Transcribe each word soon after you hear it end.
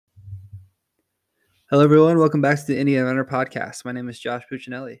Hello, everyone. Welcome back to the Indiana Runner Podcast. My name is Josh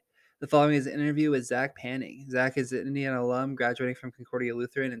Puccinelli. The following is an interview with Zach Panning. Zach is an Indiana alum graduating from Concordia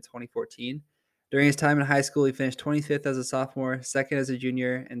Lutheran in 2014. During his time in high school, he finished 25th as a sophomore, second as a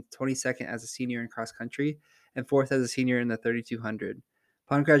junior, and 22nd as a senior in cross country, and fourth as a senior in the 3200.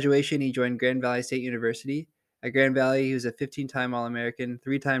 Upon graduation, he joined Grand Valley State University. At Grand Valley, he was a 15-time All-American,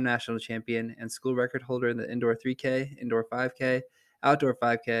 3-time national champion, and school record holder in the indoor 3K, indoor 5K, outdoor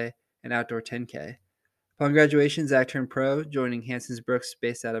 5K, and outdoor 10K. Upon graduation, Zach turned pro, joining Hansons Brooks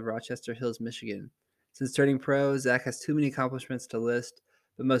based out of Rochester Hills, Michigan. Since turning pro, Zach has too many accomplishments to list,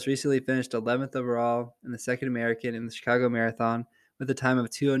 but most recently finished 11th overall and the second American in the Chicago Marathon with a time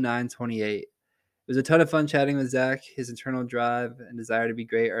of 2:09:28. It was a ton of fun chatting with Zach. His internal drive and desire to be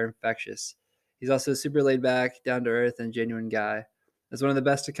great are infectious. He's also a super laid back, down to earth, and genuine guy. As one of the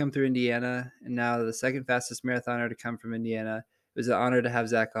best to come through Indiana, and now the second fastest marathoner to come from Indiana, it was an honor to have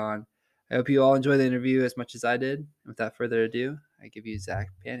Zach on. I hope you all enjoy the interview as much as I did. Without further ado, I give you Zach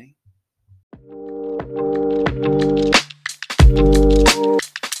Panning.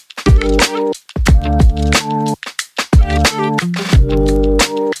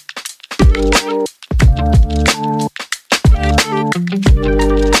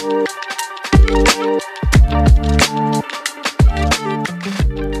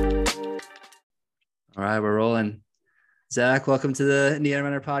 All right, we're rolling. Zach, welcome to the Indiana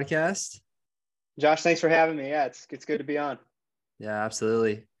Runner Podcast. Josh, thanks for having me. Yeah, it's good to be on. Yeah,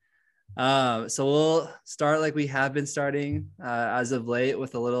 absolutely. So we'll start like we have been starting as of late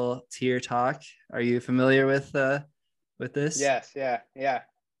with a little tier talk. Are you familiar with this? Yes, yeah.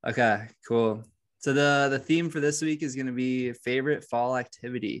 Okay, cool. So the theme for this week is going to be favorite fall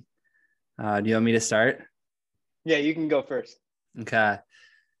activity. Do you want me to start? Yeah, you can go first. Okay.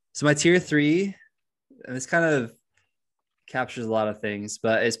 So my tier 3, and this kind of captures a lot of things,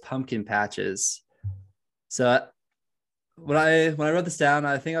 but it's pumpkin patches. So when I wrote this down,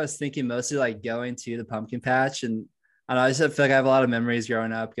 I think I was thinking mostly like going to the pumpkin patch, and I just feel like I have a lot of memories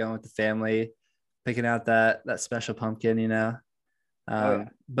growing up, going with the family, picking out that special pumpkin, you know.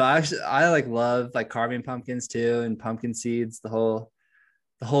 But actually, I like love like carving pumpkins too, and pumpkin seeds, the whole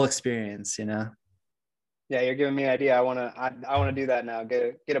experience, you know. Yeah, you're giving me an idea. I wanna do that now.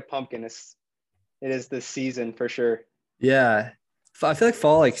 Get a pumpkin. It is the season for sure. Yeah, I feel like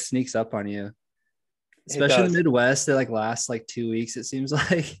fall like sneaks up on you, especially in the Midwest. They like last like 2 weeks, it seems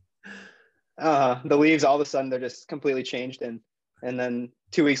like. The leaves all of a sudden they're just completely changed, and then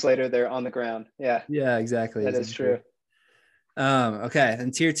 2 weeks later they're on the ground. Yeah, Exactly. That is true. Okay,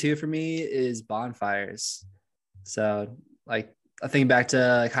 and tier 2 for me is bonfires. So like I think back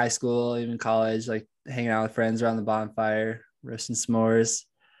to like high school, even college, like hanging out with friends around the bonfire, roasting s'mores,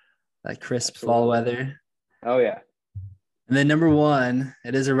 that crisp fall weather. Oh yeah. And then number 1,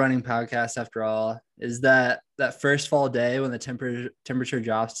 it is a running podcast after all, is that first fall day when the temperature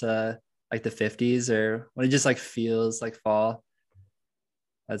drops to like the 50s, or when it just like feels like fall.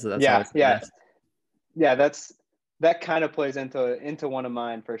 That's yeah. That kind of plays into one of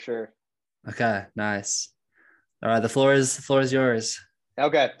mine for sure. Okay, nice. All right, the floor is yours.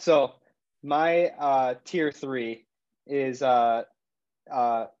 Okay, so my tier 3 is after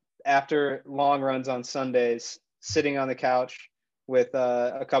long runs on Sundays, sitting on the couch with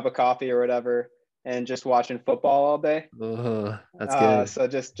a cup of coffee or whatever, and just watching football all day. Oh, that's good. So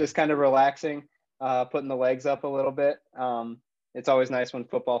just kind of relaxing, putting the legs up a little bit. It's always nice when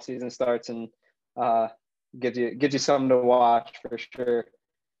football season starts and gives you something to watch for sure.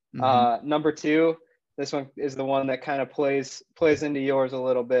 Mm-hmm. Number 2, this one is the one that kind of plays into yours a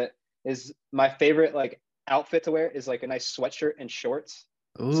little bit. Is my favorite like outfit to wear is like a nice sweatshirt and shorts.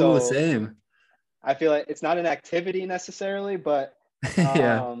 Ooh, so same. I feel like it's not an activity necessarily, but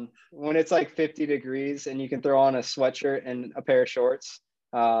when it's like 50 degrees and you can throw on a sweatshirt and a pair of shorts,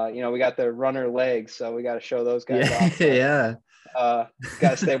 we got the runner legs, so we got to show those guys off. So, got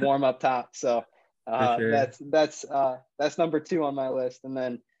to stay warm up top. So sure. That's number 2 on my list. And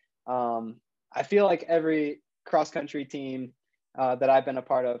then I feel like every cross country team that I've been a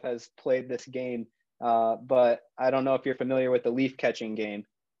part of has played this game, but I don't know if you're familiar with the leaf catching game.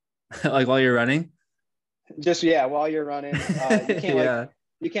 Like while you're running? Just while you're running,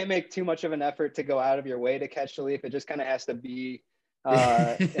 you can't make too much of an effort to go out of your way to catch the leaf. It just kind of has to be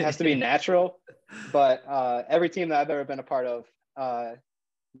it has to be natural. But every team that I've ever been a part of,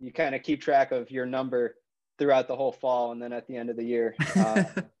 you kind of keep track of your number throughout the whole fall, and then at the end of the year,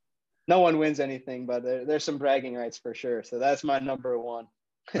 no one wins anything, but there's some bragging rights for sure. So that's my number 1.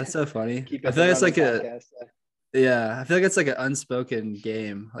 That's so funny. I feel like it's like podcast. I feel like it's like an unspoken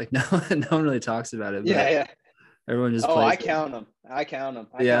game. Like no one really talks about it. Yeah. Everyone just plays. I count them. I count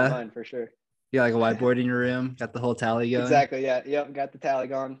mine for sure. You got like a whiteboard in your room, got the whole tally going. Exactly. Yeah. Yep. Got the tally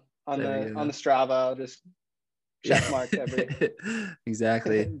going on There we the go. Strava. I'll just check mark every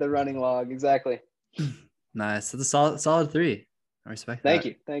Exactly. the running log. Exactly. Nice. So the solid three. I respect Thank that.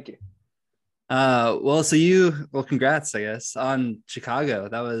 you. Thank you. Well, congrats, I guess, on Chicago.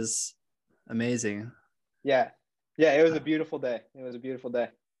 That was amazing. Yeah. Yeah. It was a beautiful day. It was a beautiful day.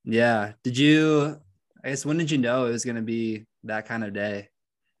 Yeah. I guess, when did you know it was going to be that kind of day?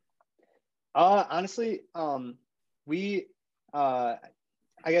 Honestly, we, I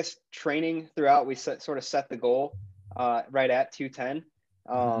guess training throughout, we sort of set the goal, right at 210.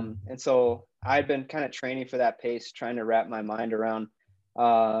 And so I'd been kind of training for that pace, trying to wrap my mind around,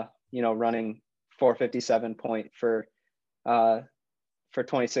 running 457 point for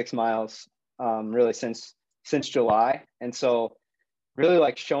 26 miles, really since July. And so really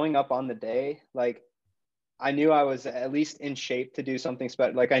like showing up on the day, like I knew I was at least in shape to do something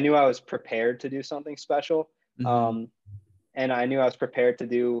special. Like I knew I was prepared to do something special. Mm-hmm. Um, and I knew I was prepared to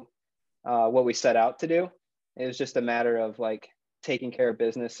do what we set out to do. It was just a matter of like taking care of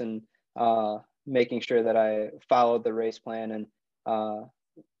business and making sure that I followed the race plan and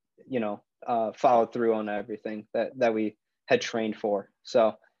followed through on everything that we had trained for.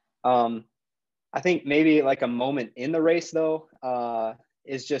 So I think maybe like a moment in the race though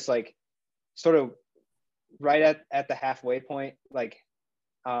is just like sort of right at the halfway point. Like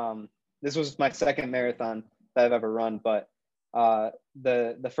this was my second marathon that I've ever run, but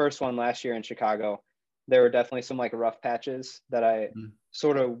the first one last year in Chicago, there were definitely some like rough patches that I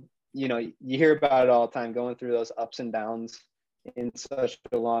sort of, you hear about it all the time, going through those ups and downs in such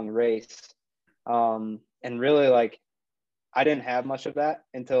a long race. And really like, I didn't have much of that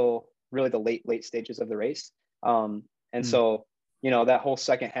until really the late stages of the race. And so, that whole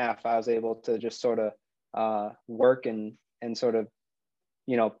second half, I was able to just sort of work and sort of,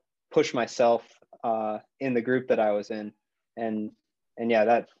 push myself in the group that I was in. And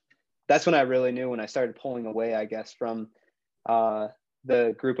yeah, that's when I really knew, when I started pulling away, I guess, from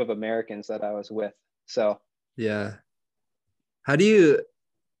the group of Americans that I was with. So Yeah. How do you,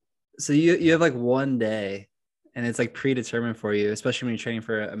 so you have like one day and it's like predetermined for you, especially when you're training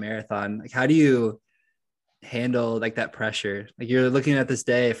for a marathon. Like, how do you handle like that pressure? Like you're looking at this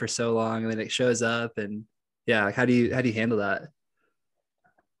day for so long and then it shows up, and yeah, like how do you handle that?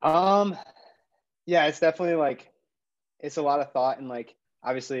 yeah, it's definitely like, it's a lot of thought, and like,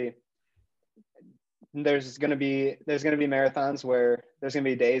 obviously there's going to be marathons where there's going to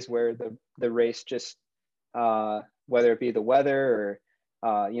be days where the race just whether it be the weather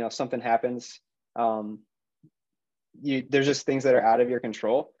or something happens, there's just things that are out of your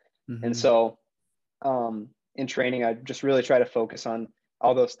control. And so in training, I just really try to focus on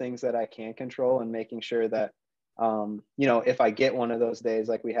all those things that I can control, and making sure that if I get one of those days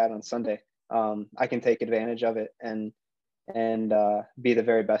like we had on Sunday, I can take advantage of it and be the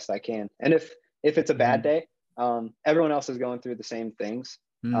very best I can. And if it's a bad day, everyone else is going through the same things.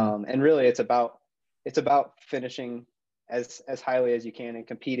 And really it's about finishing as highly as you can and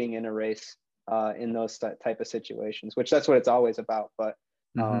competing in a race in those type of situations, which that's what it's always about. But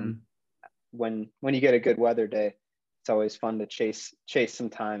when you get a good weather day, it's always fun to chase some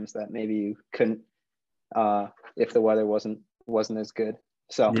times that maybe you couldn't if the weather wasn't as good.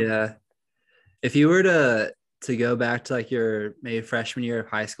 So yeah, if you were to go back to like your maybe freshman year of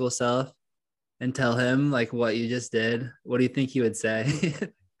high school self and tell him like what you just did, what do you think he would say?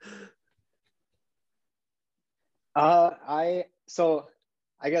 I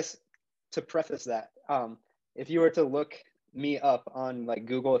guess to preface that, if you were to look me up on like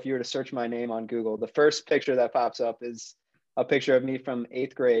Google, if you were to search my name on Google, the first picture that pops up is a picture of me from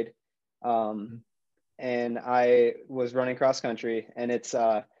 8th grade. And I was running cross country, and it's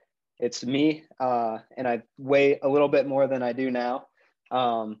me, and I weigh a little bit more than I do now.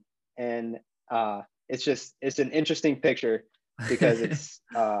 And it's an interesting picture because it's,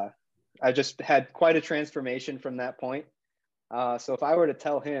 I just had quite a transformation from that point. So if I were to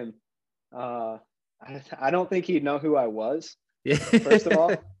tell him, I don't think he'd know who I was. Yeah. First of all,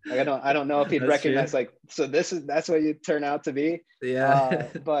 like I don't know if he'd That's recognize true. like, so that's what you turn out to be. Yeah.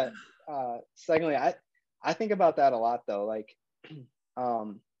 But secondly, I think about that a lot though. Like,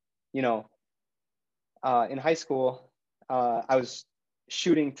 you know, in high school, I was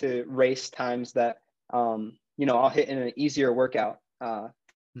shooting to race times that I'll hit in an easier workout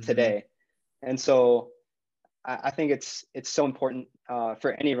today. And so I think it's so important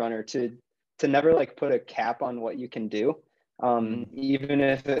for any runner to never like put a cap on what you can do, even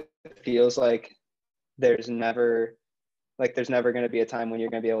if it feels like there's never going to be a time when you're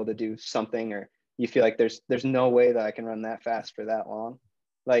going to be able to do something, or you feel like there's no way that I can run that fast for that long.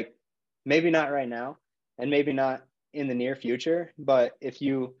 Like, maybe not right now and maybe not in the near future, but if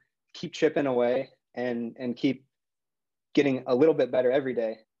you keep chipping away and keep getting a little bit better every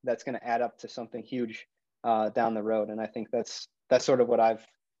day, that's going to add up to something huge down the road. And I think that's sort of what I've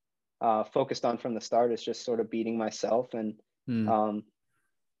focused on from the start, is just sort of beating myself. And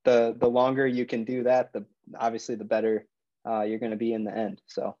the longer you can do that, obviously the better you're going to be in the end.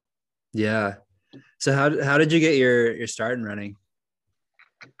 So yeah. So how did you get your start in running?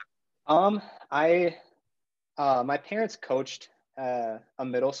 I my parents coached a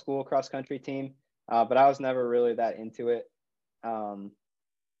middle school cross country team, but I was never really that into it.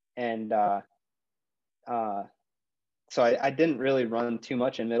 And so I didn't really run too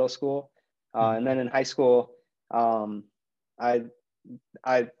much in middle school. And then in high school, my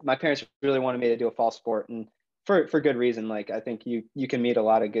parents really wanted me to do a fall sport, and for good reason. Like, I think you can meet a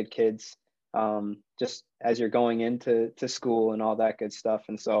lot of good kids just as you're going into school and all that good stuff.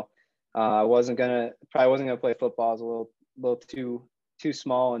 And so I wasn't gonna play football. I was a little too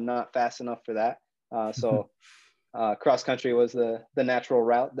small and not fast enough for that. So cross country was the natural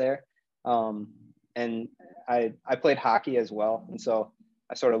route there. And I played hockey as well. And so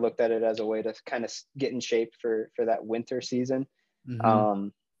I sort of looked at it as a way to kind of get in shape for that winter season.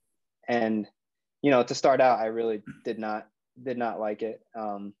 And, to start out, I really did not like it.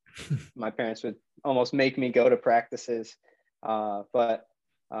 My parents would almost make me go to practices. But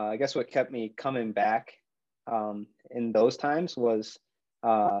I guess what kept me coming back in those times was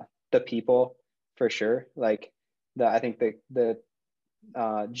the people, for sure. Like, I think the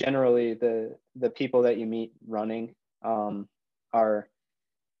generally the people that you meet running are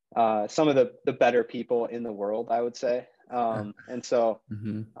some of the better people in the world, I would say. And so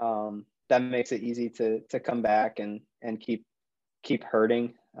that makes it easy to come back and keep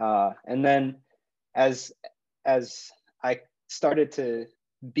hurting. And then as I started to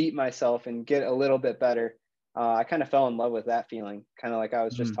beat myself and get a little bit better, I kind of fell in love with that feeling, kind of like I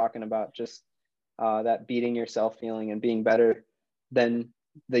was just talking about, just that beating yourself feeling and being better than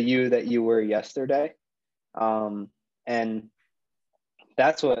the you that you were yesterday. And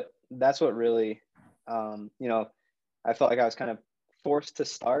that's what really, I felt like I was kind of forced to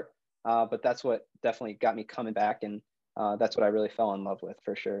start, but that's what definitely got me coming back. And that's what I really fell in love with,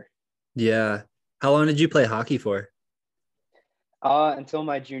 for sure. Yeah. How long did you play hockey for? Until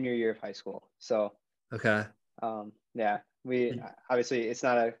my junior year of high school. So, okay. Yeah, obviously it's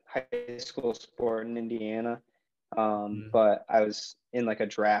not a high school sport in Indiana. But I was in like a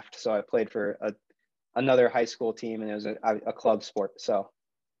draft, so I played for another high school team, and it was a club sport. So,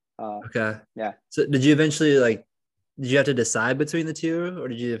 okay. Yeah. So did you eventually did you have to decide between the two, or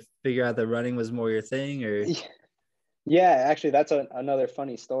did you figure out that running was more your thing, or? Yeah, actually, that's another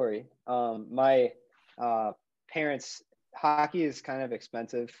funny story. My parents, hockey is kind of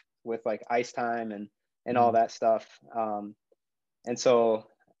expensive with like ice time and all that stuff. And so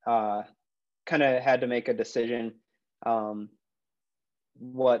kind of had to make a decision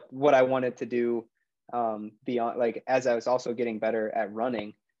what I wanted to do beyond, like, as I was also getting better at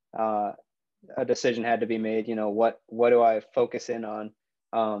running. A decision had to be made. What do I focus in on?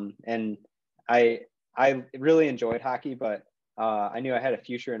 And I really enjoyed hockey, but I knew I had a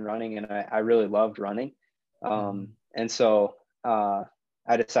future in running, and I really loved running. And so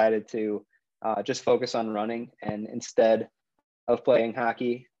I decided to just focus on running, and instead of playing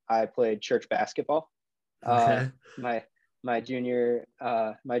hockey, I played church basketball. Okay. My junior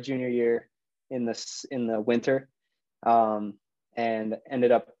year in the winter, and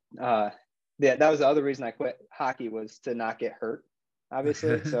ended up that was the other reason I quit hockey, was to not get hurt,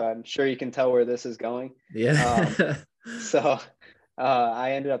 obviously. So I'm sure you can tell where this is going. Yeah. So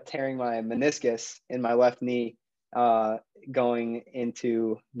I ended up tearing my meniscus in my left knee going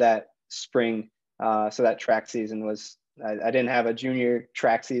into that spring. So that track season was, I didn't have a junior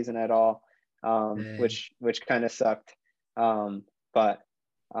track season at all, which kind of sucked. But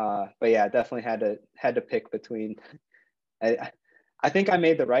yeah, definitely had to pick between. I think I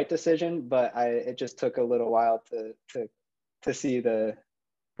made the right decision, but it just took a little while to see the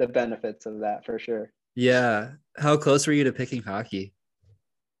benefits of that, for sure. Yeah. How close were you to picking hockey?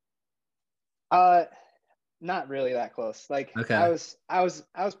 Not really that close. Like, I Okay. was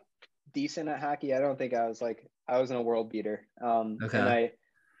decent at hockey. I don't think I wasn't a world beater. And Okay.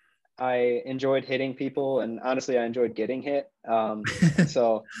 I enjoyed hitting people, and honestly, I enjoyed getting hit. And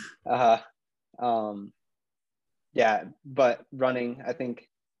so, yeah, but running, I think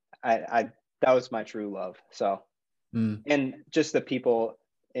I that was my true love. So, and just the people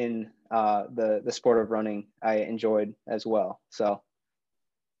in the sport of running, I enjoyed as well. So,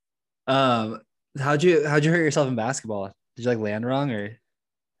 how'd you hurt yourself in basketball? Did you land wrong, or?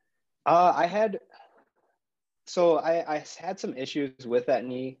 I had so I had some issues with that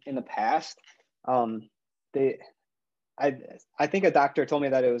knee in the past. Um, they I I think a doctor told me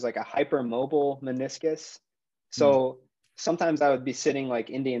that it was like a hypermobile meniscus. Hmm. So sometimes I would be sitting like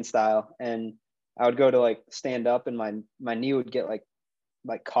Indian style, and I would go to like stand up, and my knee would get like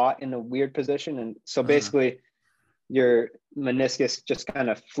caught in a weird position, and so Uh, basically your meniscus just kind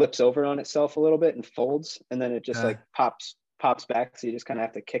of flips over on itself a little bit and folds, and then it just okay. like pops back. So you just kind of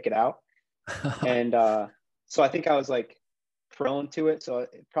have to kick it out. And so I think I was like prone to it, so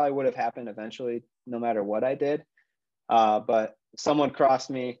it probably would have happened eventually, no matter what I did. But someone crossed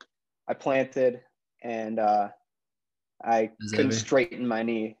me, I planted, and I Is couldn't over. straighten my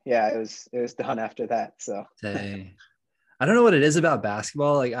knee. Yeah, it was done after that. So Dang. I don't know what it is about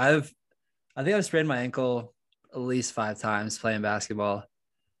basketball. Like I think I've sprained my ankle at least 5 times playing basketball.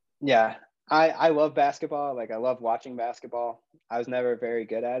 yeah, I love basketball. Like I love watching basketball. I was never very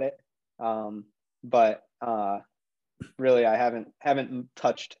good at it, but really I haven't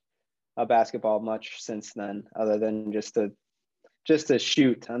touched a basketball much since then, other than just to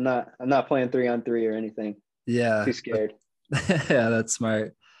shoot. I'm not playing 3-on-3 or anything. Yeah. Too scared. Yeah, that's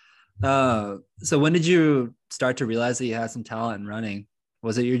smart. So when did you start to realize that you had some talent in running?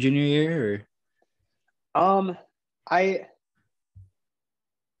 Was it your junior year or? Um, I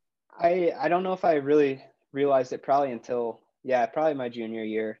I don't know if I really realized it probably until, yeah, probably my junior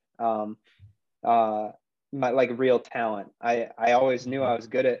year. Uh, my like real talent. I always knew I was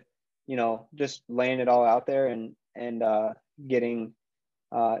good at, just laying it all out there and getting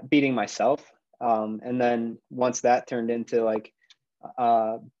beating myself. And then once that turned into like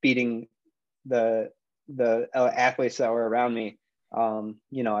beating the athletes that were around me,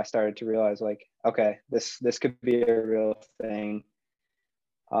 I started to realize like, okay, this could be a real thing.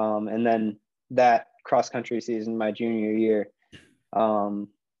 And then that cross country season, my junior year, um,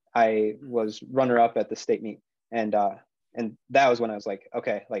 I was runner up at the state meet, and that was when I was like,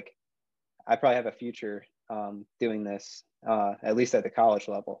 okay, like I probably have a future doing this, at least at the college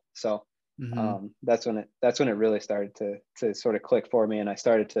level. So Mm-hmm. that's when it really started to sort of click for me, and I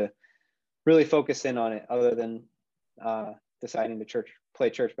started to really focus in on it, other than uh, deciding to play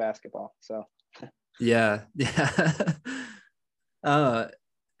church basketball. So Yeah. Yeah. uh,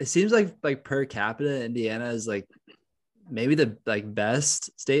 it seems like per capita, Indiana is like maybe the like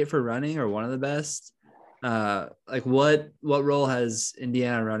best state for running or one of the best. Like what role has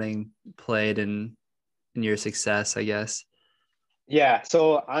Indiana running played in your success, I guess? yeah,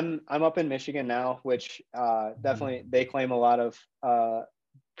 so I'm up in Michigan now, which Mhm. definitely they claim a lot of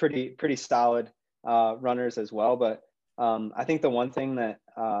pretty solid runners as well. But I think the one thing that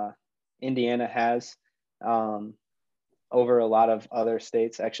Indiana has, um, over a lot of other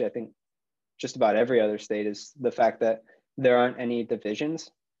states, actually, I think just about every other state, is the fact that there aren't any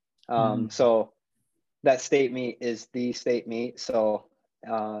divisions. Mhm. So that state meet is the state meet. So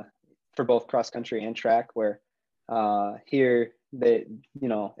uh, for both cross country and track, where here they,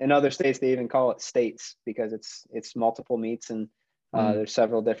 in other states they even call it states, because it's multiple meets, and Mm. there's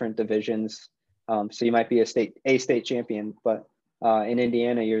several different divisions. So you might be a state champion, but in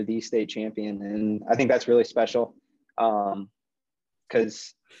Indiana you're the state champion, and I think that's really special,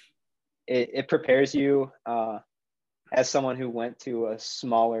 because it prepares you, as someone who went to a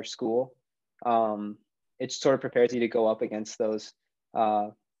smaller school. Um, it sort of prepares you to go up against uh,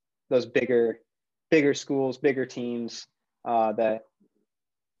 those bigger schools, bigger teams, that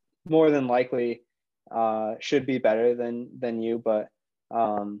more than likely should be better than you, but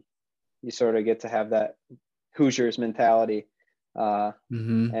um, you sort of get to have that Hoosiers mentality, uh,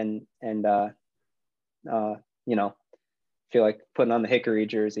 Hmm. and uh, you know feel like putting on the Hickory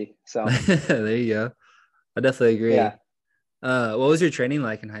jersey. So There you go. I definitely yeah, agree. What was your training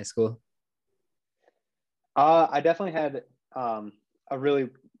like in high school? I definitely had a really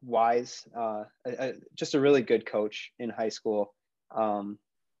wise, just a really good coach in high school. Um,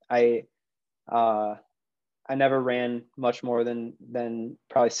 I uh, I never ran much more than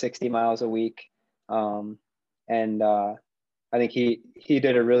probably 60 miles a week, um, and I think he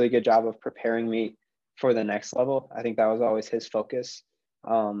did a really good job of preparing me for the next level. I think that was always his focus.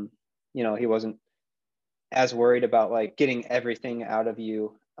 Um, he wasn't as worried about like getting everything out of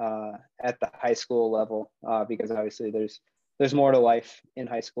you at the high school level, because obviously there's more to life in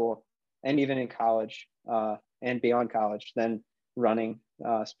high school and even in college, and beyond college, than running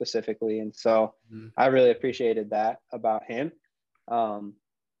specifically. And so Mhm. I really appreciated that about him. Um,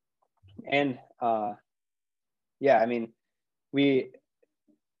 and yeah, I mean, we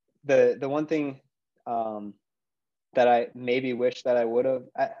the one thing, um, that I maybe wish that I would have,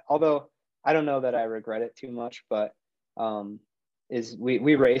 although I don't know that I regret it too much, but um, is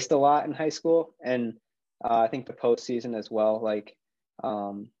we raced a lot in high school, and I think the postseason as well. Like,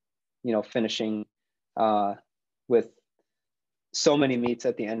 finishing with so many meets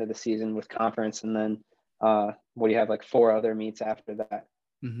at the end of the season with conference, and then what do you have, like 4 other meets after that.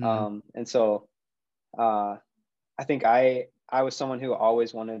 Mm-hmm. And so I think I was someone who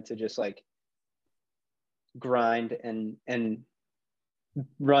always wanted to just like grind and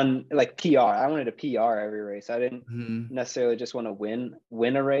run like PR. I wanted a PR every race. I didn't Mm-hmm. necessarily just want to win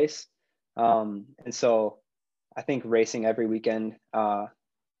a race. And so I think racing every weekend,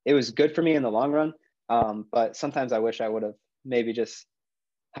 it was good for me in the long run. But sometimes I wish I would have maybe just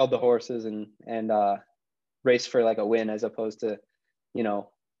held the horses and raced for like a win, as opposed to,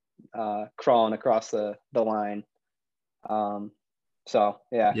 crawling across the line. So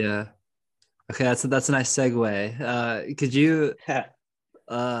yeah. Yeah. Okay, that's a nice segue. Could you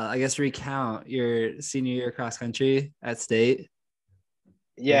I guess recount your senior year cross country at state?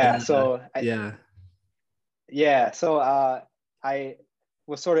 Yeah. So Yeah. I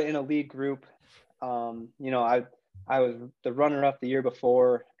was sort of in a lead group. I was the runner up the year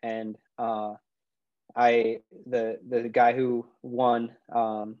before, and the guy who won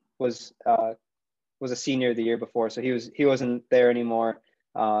was a senior the year before, so he wasn't there anymore,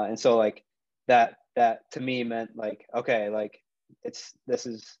 and so like that to me meant like, okay, like this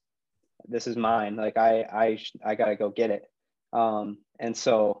is mine. Like I gotta go get it. And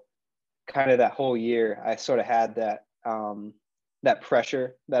so kind of that whole year, I sort of had that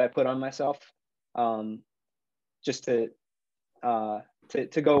pressure that I put on myself, just to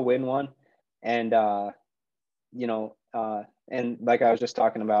go win one. And and like I was just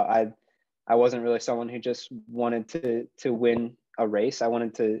talking about, I wasn't really someone who just wanted to win a race. I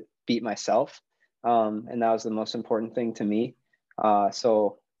wanted to beat myself, and that was the most important thing to me.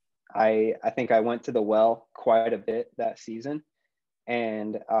 So I think I went to the well quite a bit that season,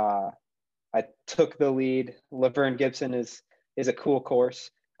 and I took the lead. Laverne Gibson is a cool course,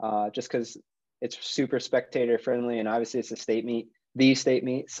 just because it's super spectator friendly, and obviously it's the state meet.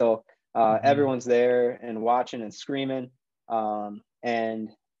 So Mm-hmm. everyone's there and watching and screaming. And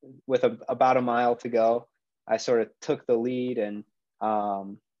with about a mile to go, I sort of took the lead, and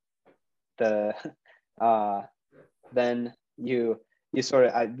the then you sort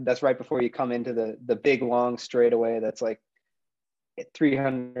of, that's right before you come into the big long straightaway that's like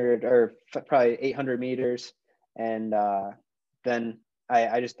 300 or probably 800 meters. And then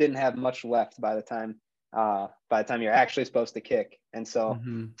I just didn't have much left by the time you're actually supposed to kick. And so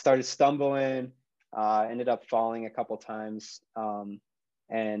Mm-hmm. started stumbling, ended up falling a couple times, and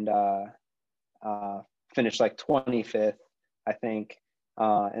finished like 25th, I think.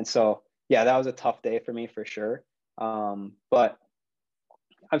 And so, yeah, that was a tough day for me for sure. But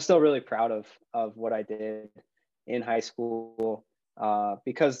I'm still really proud of what I did in high school,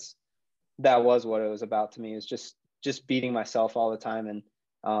 because that was what it was about to me, is just beating myself all the time. And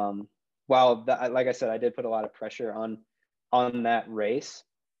while that, like I said, I did put a lot of pressure on that race,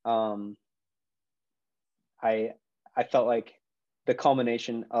 I felt like the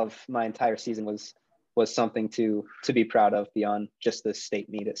culmination of my entire season was something to be proud of beyond just the state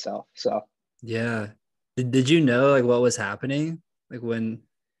meet itself. So Yeah. Did you know like what was happening? Like when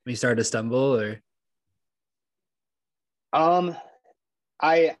you started to stumble or um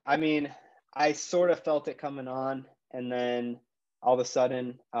I mean, I sort of felt it coming on, and then all of a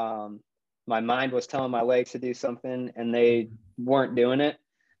sudden, my mind was telling my legs to do something, and they weren't doing it.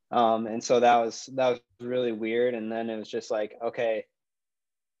 And so that was really weird. And then it was just like, okay,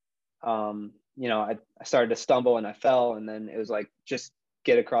 I started to stumble and I fell, and then it was like, just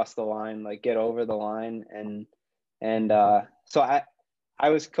get across the line, like get over the line. And so I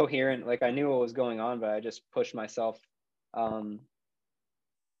was coherent, like I knew what was going on, but I just pushed myself um,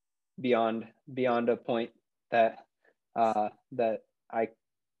 beyond a point that that I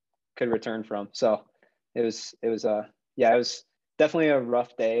could return from. So it was yeah, it was definitely a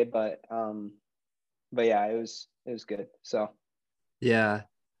rough day, but yeah, it was good. So yeah.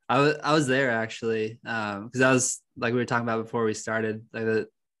 I was there actually. Because I was like we were talking about before we started, like I think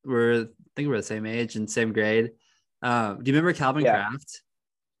we're the same age and same grade. Do you remember Calvin yeah, Kraft?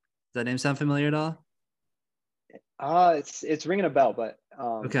 Does that name sound familiar at all? it's ringing a bell, but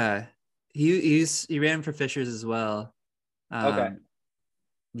Okay. He ran for Fishers as well. okay, Um,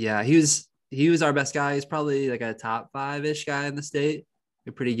 yeah, he was our best guy. He's probably like a top 5-ish guy in the state.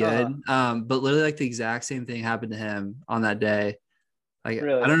 You're pretty uh-huh, good. But literally like the exact same thing happened to him on that day. Like I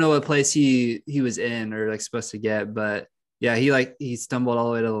really, don't know what place he was in or like supposed to get, but yeah, he stumbled all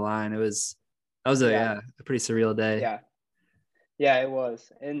the way to the line. That was yeah, a pretty surreal day. yeah, yeah, it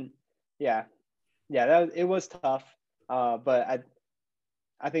was. And yeah, yeah, it was tough. But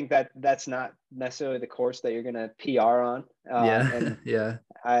I think that that's not necessarily the course that you're going to PR on. Yeah. And Yeah.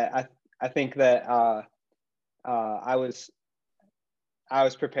 I think that I was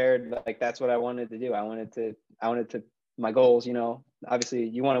prepared. Like that's what I wanted to do. I wanted to my goals. You know, obviously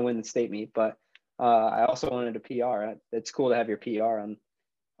you want to win the state meet, but I also wanted a PR. It's cool to have your PR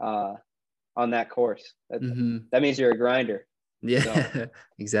on that course. That means you're a grinder. Yeah, so.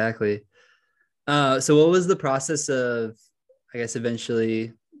 Exactly. So what was the process of, I guess,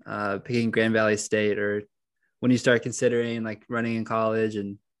 eventually picking Grand Valley State, or when you start considering like running in college,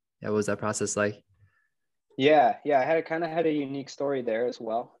 and what was that process like? Yeah, I kind of had a unique story there as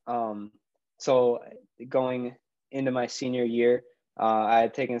well. So going into my senior year, I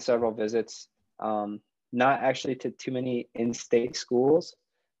had taken several visits, not actually to too many in-state schools.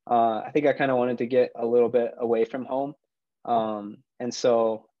 I think I kind of wanted to get a little bit away from home. And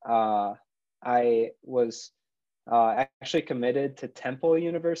so I was actually committed to Temple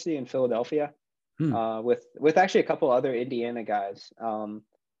University in Philadelphia with actually a couple other Indiana guys.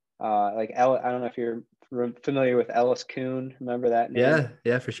 Like I don't know if you're familiar with Ellis Kuhn. Remember that name?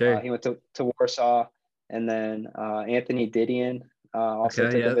 Yeah, for sure. He went to Warsaw, and then Anthony Didion also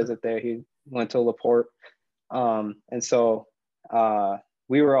took a visit there. He went to LaPorte, and so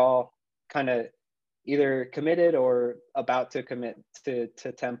we were all kind of either committed or about to commit to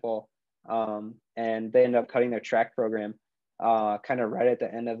Temple, and they ended up cutting their track program kind of right at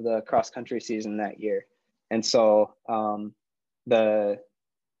the end of the cross country season that year, and so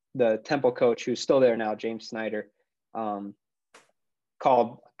the Temple coach, who's still there now, James Snyder,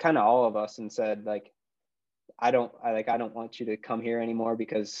 called kind of all of us and said, like, I don't want you to come here anymore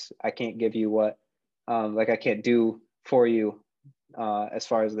because I can't give you what, I can't do for you as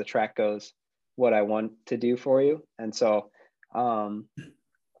far as the track goes, what I want to do for you. And so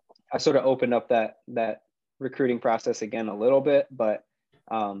I sort of opened up that recruiting process again a little bit, but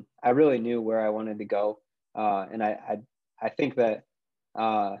I really knew where I wanted to go. And I think that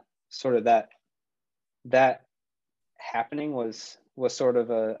sort of that happening was sort of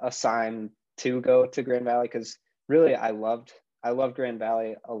a sign to go to Grand Valley, because really I loved Grand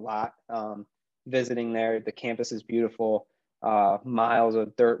Valley a lot. Visiting there, the campus is beautiful. Miles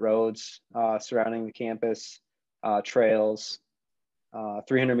of dirt roads surrounding the campus, trails,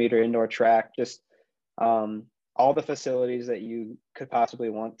 300-meter indoor track, just all the facilities that you could possibly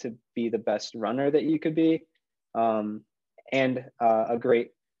want to be the best runner that you could be, and a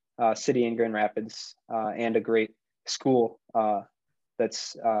great city in Grand Rapids, and a great school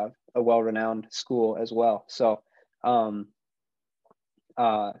that's a well-renowned school as well. So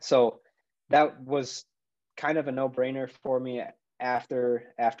so that was kind of a no-brainer for me after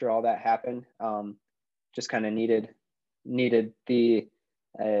all that happened. Just kind of needed the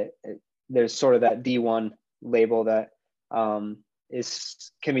there's sort of that D1 label that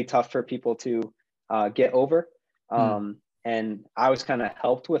can be tough for people to get over. And I was kind of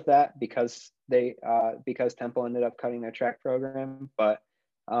helped with that because Temple ended up cutting their track program. But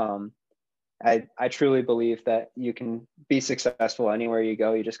I truly believe that you can be successful anywhere you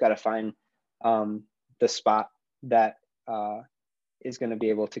go. You just got to find the spot that is going to be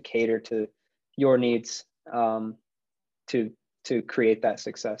able to cater to your needs, to create that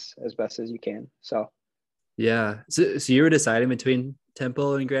success as best as you can. So yeah. So you were deciding between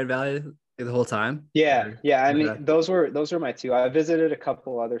Temple and Grand Valley the whole time? Yeah. I mean, those were my two. I visited a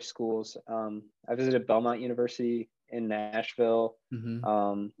couple other schools. I visited Belmont University in Nashville,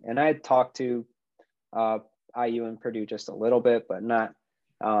 and I had talked to IU and Purdue just a little bit, but not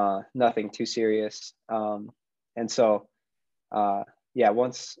nothing too serious. And so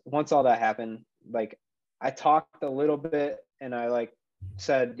once all that happened, like I talked a little bit, and I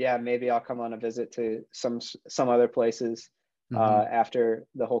said, yeah, maybe I'll come on a visit to some other places after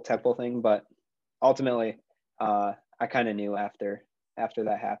the whole Temple thing. But ultimately, I kind of knew after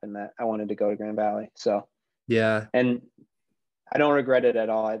that happened that I wanted to go to Grand Valley. So yeah, and I don't regret it at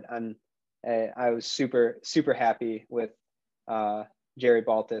all. I was super happy with Jerry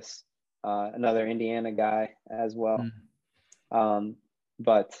Baltus, another Indiana guy as well.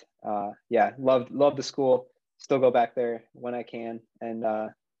 But love the school. Still go back there when I can, and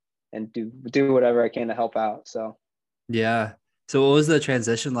do whatever I can to help out. So yeah. So what was the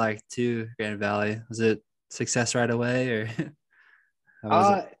transition like to Grand Valley? Was it success right away, or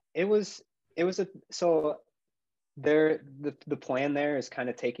it was so there the plan there is kind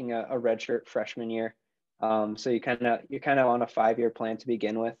of taking a redshirt freshman year. So you're kind of on a 5-year plan to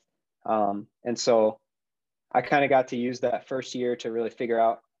begin with. And so I kind of got to use that first year to really figure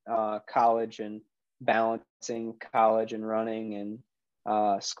out college and balancing college and running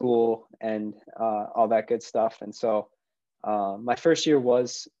and school and all that good stuff. And so My first year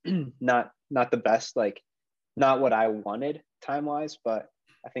was not the best, like not what I wanted time wise, but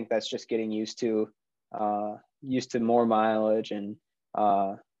I think that's just getting used to more mileage and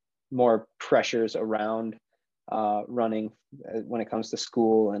more pressures around running when it comes to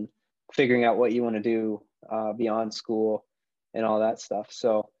school and figuring out what you want to do beyond school and all that stuff.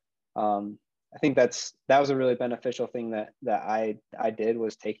 So I think that was a really beneficial thing that I did,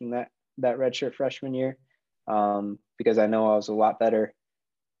 was taking that redshirt freshman year, because I know I was a lot better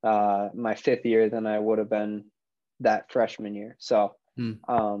my fifth year than I would have been that freshman year. So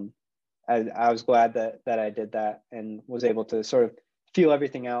I was glad that I did that and was able to sort of feel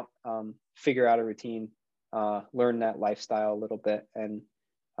everything out, figure out a routine, learn that lifestyle a little bit. And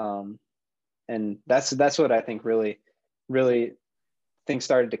that's what I think really things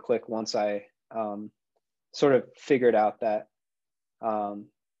started to click once I sort of figured out that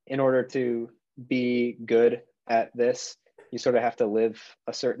in order to be good at this, you sort of have to live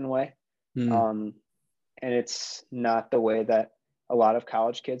a certain way. And it's not the way that a lot of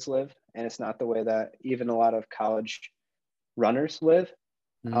college kids live. And it's not the way that even a lot of college runners live.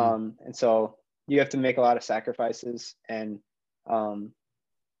 And so you have to make a lot of sacrifices and,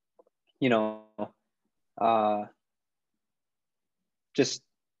 just,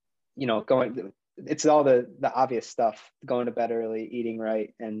 going, it's all the obvious stuff, going to bed early, eating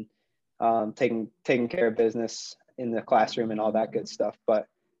right, and taking care of business in the classroom and all that good stuff. But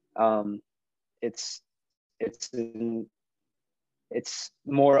it's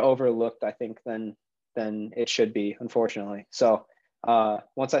more overlooked, I think, than it should be, unfortunately. So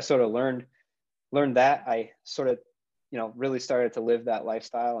once I sort of learned that, I sort of, really started to live that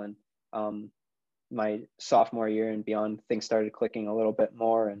lifestyle. And my sophomore year and beyond, things started clicking a little bit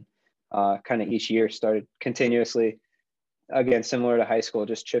more, and kind of each year started continuously, again, similar to high school,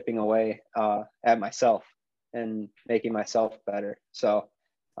 just chipping away at myself and making myself better. So,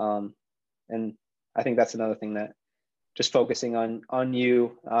 and I think that's another thing, that just focusing on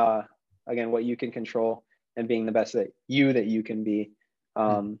you, again, what you can control, and being the best that you can be,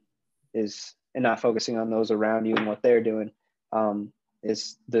 is, and not focusing on those around you and what they're doing,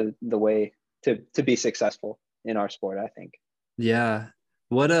 is the way to be successful in our sport, I think. Yeah.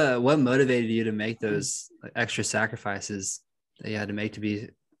 What motivated you to make those extra sacrifices that you had to make to be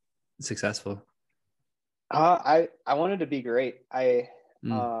successful? I wanted to be great. I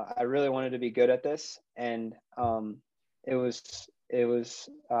really wanted to be good at this, and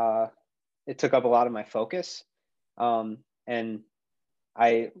it took up a lot of my focus, and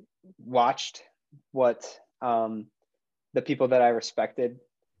I watched what the people that I respected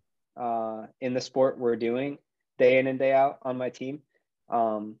in the sport were doing day in and day out on my team,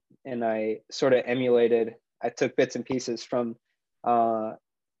 and I sort of emulated. I took bits and pieces from a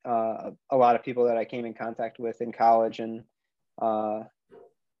lot of people that I came in contact with in college, and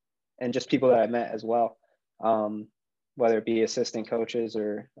just people that I met as well, whether it be assistant coaches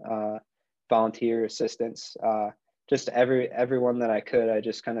or volunteer assistants, just everyone that I could. I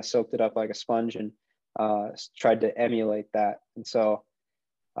just kind of soaked it up like a sponge and tried to emulate that. And so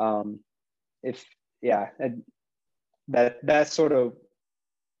that's sort of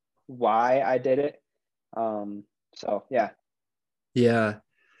why I did it. So yeah.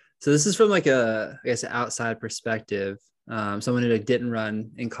 So this is from like I guess, an outside perspective, someone who didn't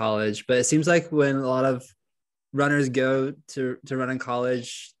run in college, but it seems like when a lot of runners go to run in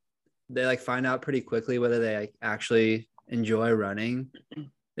college, they like find out pretty quickly whether they like actually enjoy running.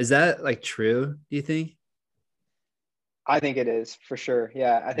 Is that like true, do you think? I think it is, for sure.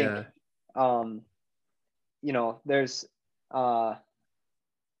 Yeah. I think, there's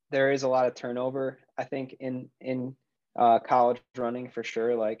there is a lot of turnover, I think, in college running, for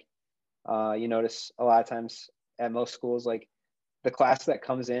sure. Like, you notice a lot of times at most schools, like the class that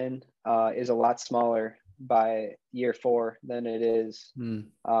comes in is a lot smaller by year 4 than it is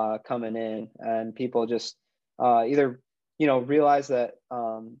coming in, and people just either realize that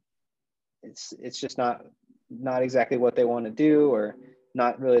it's just not exactly what they want to do, or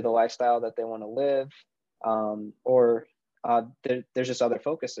not really the lifestyle that they want to live, or there's just other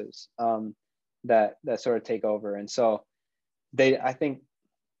focuses that sort of take over. And so I think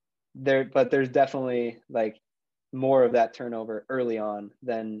there's definitely like more of that turnover early on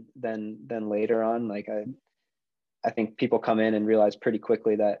than later on. Like I think people come in and realize pretty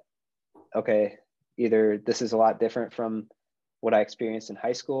quickly that, okay, either this is a lot different from what I experienced in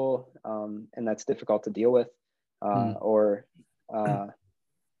high school, and that's difficult to deal with, or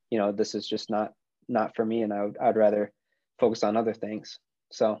this is just not for me, and I'd rather focus on other things.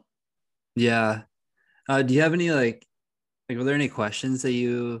 So yeah. Do you have any like were there any questions that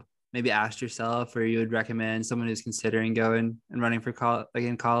you maybe asked yourself, or you would recommend someone who's considering going and running for like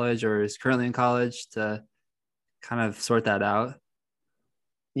in college or is currently in college to kind of sort that out?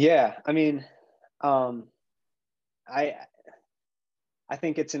 Yeah, I mean, I I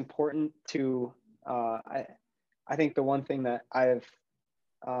think it's important to I think the one thing that I've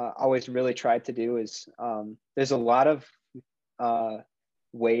always really tried to do is there's a lot of uh,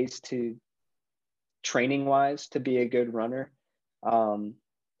 ways to training wise to be a good runner.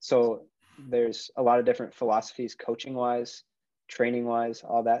 So there's a lot of different philosophies, coaching wise, training wise,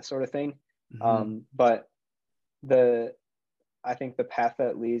 all that sort of thing. Mm-hmm. But the I think the path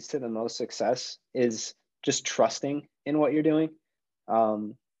that leads to the most success is just trusting in what you're doing.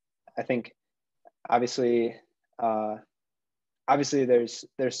 I think obviously, uh, obviously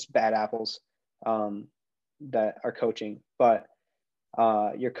there's bad apples that are coaching, but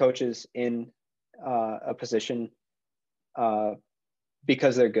your coach is in a position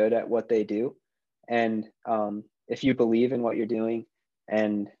because they're good at what they do, and if you believe in what you're doing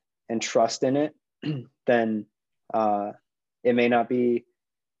and trust in it, then it may not be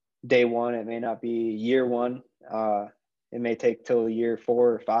day one, it may not be year one, it may take till year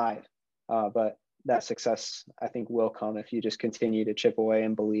 4 or 5, but that success I think will come if you just continue to chip away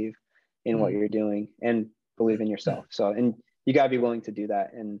and believe in what you're doing and believe in yourself. So, and you got to be willing to do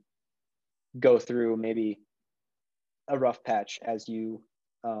that and go through maybe a rough patch as you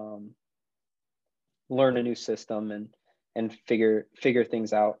learn a new system and figure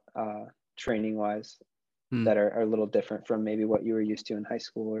things out training wise that are a little different from maybe what you were used to in high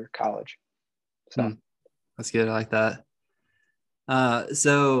school or college. So That's good. I like that.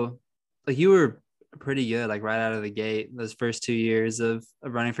 So like you were pretty good, like right out of the gate, those first 2 years of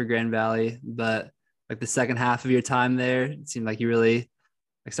running for Grand Valley, but like the second half of your time there, it seemed like you really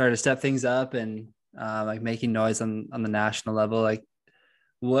like started to step things up and like making noise on the national level. Like,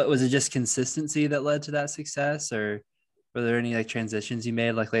 what was it, just consistency that led to that success, or were there any like transitions you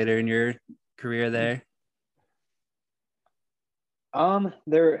made like later in your career there?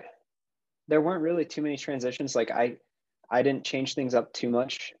 There weren't really too many transitions. Like I didn't change things up too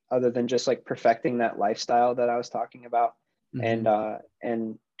much other than just like perfecting that lifestyle that I was talking about, Mm-hmm.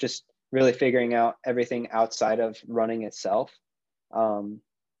 and just really figuring out everything outside of running itself.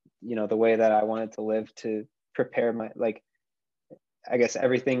 You know, the way that I wanted to live to prepare my, like, I guess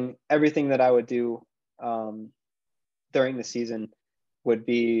everything that I would do during the season would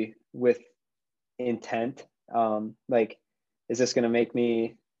be with intent. Like, is this going to make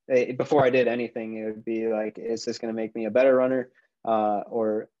me, before I did anything, it would be like, is this going to make me a better runner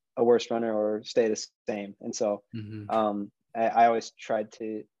or a worse runner, or stay the same? And so I always tried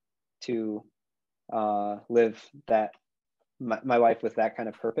to live that my life with that kind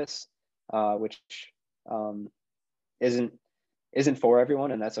of purpose, which isn't for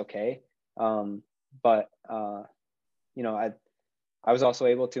everyone, and that's okay. But you know, I was also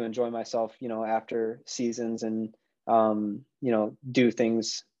able to enjoy myself, you know, after seasons, and you know, do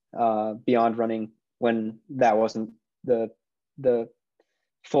things beyond running when that wasn't the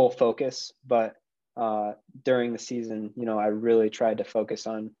full focus. But during the season, you know, I really tried to focus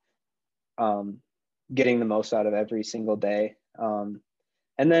on getting the most out of every single day. And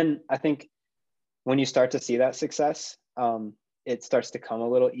then I think when you start to see that success, it starts to come a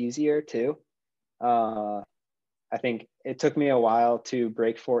little easier too. I think it took me a while to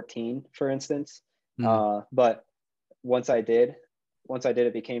break 14, for instance. But once I did,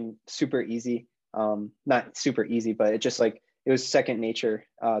 it became super easy. Not super easy, but it just like, it was second nature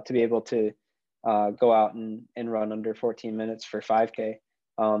to be able to go out and run under 14 minutes for 5K.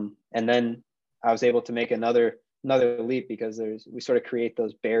 And then I was able to make another leap, because we sort of create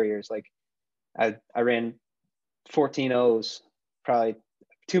those barriers. Like I ran 14 O's probably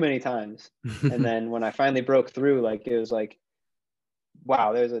too many times. And then when I finally broke through, like, it was like,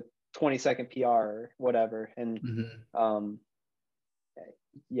 wow, there's a 20-second PR or whatever. And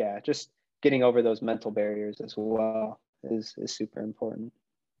yeah, just getting over those mental barriers as well is super important.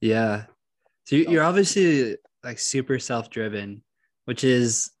 Yeah. So you're obviously like super self-driven, which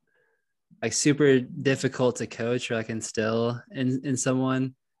is like super difficult to coach or like instill in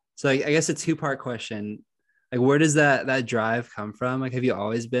someone. So like, I guess a two-part question. Like, where does that drive come from? Like, have you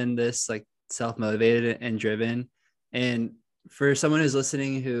always been this like self-motivated and driven? And for someone who's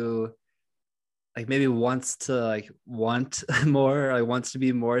listening who like maybe wants to like want more, or like wants to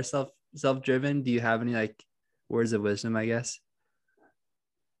be more self-driven, do you have any like words of wisdom, I guess?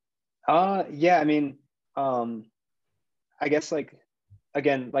 Yeah, I mean, I guess, like,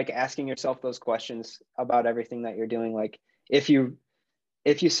 again, like asking yourself those questions about everything that you're doing. Like, if you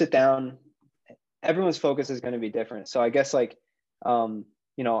sit down, everyone's focus is going to be different. So I guess, like, you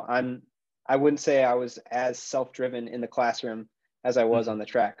I wouldn't say I was as self-driven in the classroom as I was on the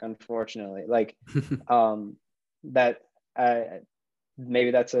track, unfortunately. Like that,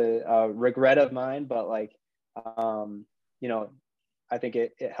 maybe that's a regret of mine, but like, I think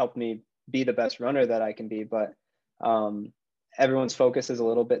it helped me be the best runner that I can be, but everyone's focus is a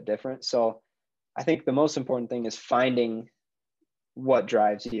little bit different. So I think the most important thing is finding what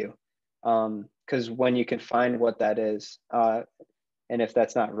drives you. Because when you can find what that is, and if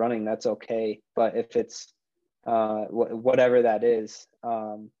that's not running, that's okay. But if it's whatever that is,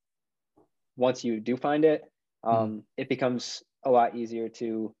 once you do find it, it becomes a lot easier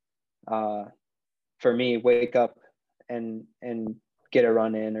to, for me, wake up and get a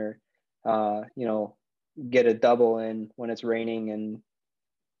run in, or get a double in when it's raining and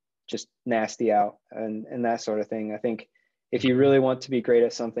just nasty out, and that sort of thing. I think if you really want to be great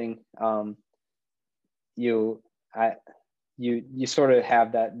at something, you sort of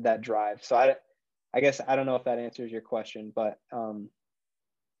have that drive. So I guess I don't know if that answers your question, but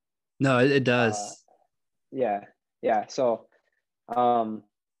no, it does. Yeah. So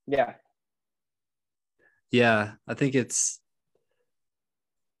yeah. I think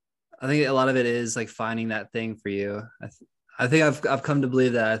a lot of it is like finding that thing for you. I think I've come to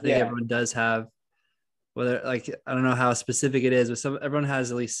believe that. I think everyone does have, whether, like, I don't know how specific it is, but everyone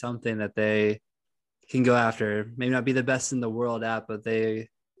has at least something that they can go after. Maybe not be the best in the world at, but they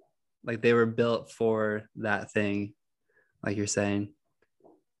were built for that thing, like you're saying.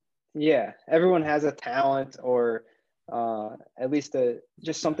 Yeah, everyone has a talent, or at least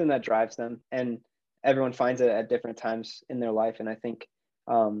just something that drives them, and everyone finds it at different times in their life. And I think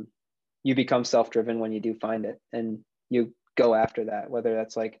you become self-driven when you do find it, and you go after that, whether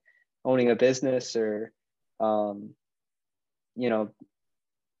that's like owning a business, or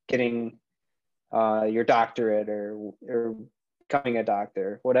getting your doctorate, or becoming a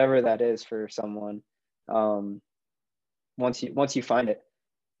doctor, whatever that is for someone. Once you find it,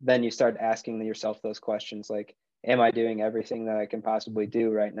 then you start asking yourself those questions, like, am I doing everything that I can possibly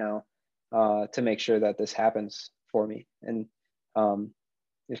do right now to make sure that this happens for me? And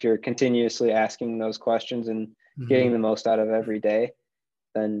if you're continuously asking those questions and getting the most out of every day,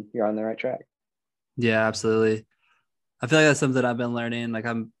 then you're on the right track. Yeah, absolutely. I feel like that's something I've been learning. Like,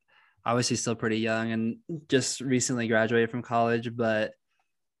 I'm obviously still pretty young and just recently graduated from college, but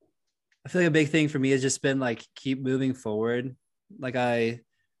I feel like a big thing for me has just been like keep moving forward. Like I've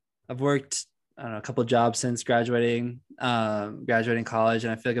worked, I don't know, a couple of jobs since graduating college,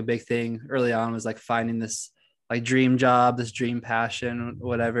 and I feel like a big thing early on was like finding this like dream job, this dream passion,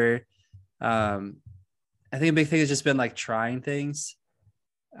 whatever. I think a big thing has just been like trying things,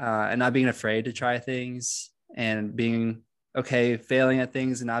 and not being afraid to try things, and being okay failing at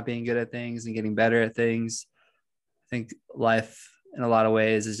things and not being good at things and getting better at things. I think life in a lot of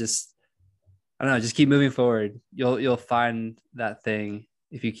ways is just, I don't know, just keep moving forward. You'll find that thing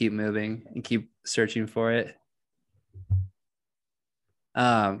if you keep moving and keep searching for it.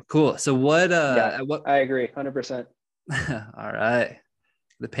 Cool. So what I agree 100%. All right.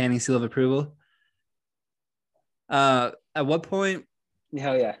 The panning seal of approval. At what point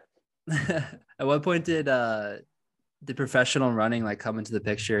Hell yeah. at what point did professional running like come into the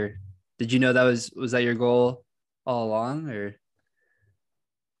picture? Did you know that was that your goal all along, or?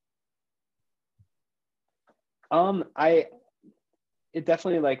 It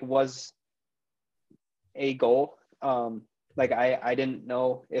definitely like was a goal. Like I didn't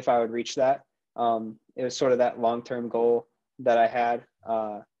know if I would reach that. It was sort of that long-term goal that I had.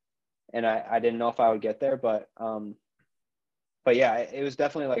 And I didn't know if I would get there, but yeah, it was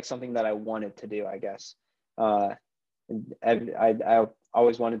definitely like something that I wanted to do, I guess. I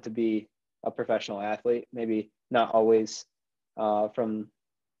always wanted to be a professional athlete, maybe not always from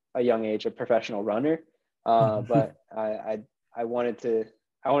a young age a professional runner, but I wanted to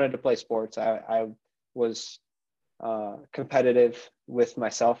play sports. I was competitive with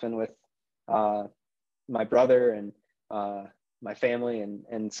myself and with my brother and my family,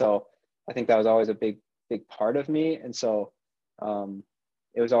 and so I think that was always a big part of me, and so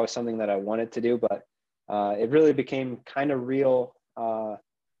it was always something that I wanted to do, but it really became kind of real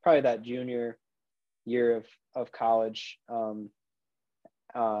probably that junior year of college,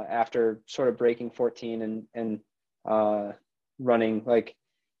 after sort of breaking 14 and running like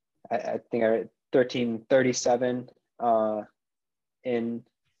I think I 13:37 in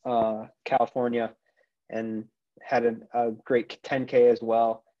California, and had a great 10K as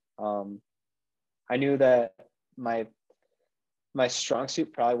well. I knew that my strong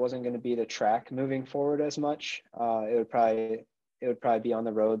suit probably wasn't going to be the track moving forward as much. It would probably be on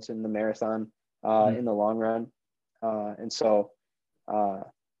the roads and the marathon in the long run. And so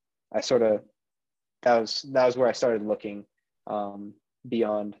I sort of, that was where I started looking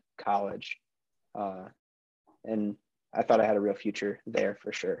beyond college. And I thought I had a real future there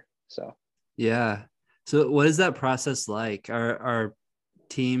for sure. So, yeah. So what is that process like? Are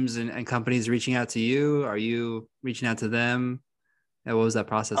teams and companies reaching out to you? Are you reaching out to them? And what was that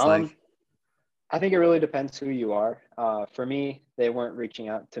process like? I think it really depends who you are. For me, they weren't reaching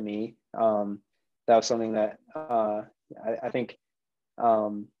out to me. That was something that I think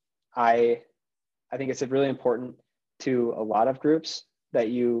I I think it's really important to a lot of groups that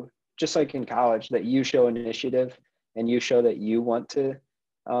you, just like in college, that you show initiative and you show that you want to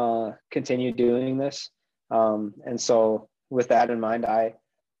continue doing this. And so, with that in mind, I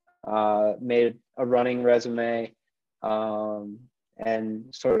made a running resume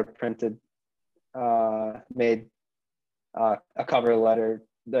and sort of made a cover letter,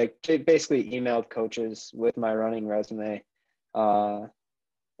 like basically emailed coaches with my running resume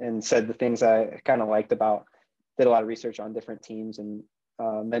and said the things I kind of liked about, did a lot of research on different teams and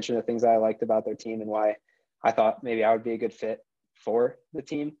mentioned the things I liked about their team and why I thought maybe I would be a good fit for the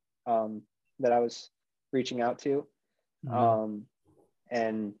team that I was reaching out to. Mm-hmm.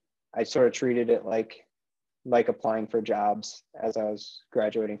 And I sort of treated it like applying for jobs as I was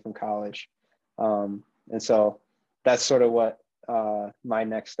graduating from college. And so that's sort of what my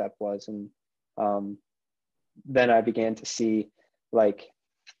next step was. And then I began to see like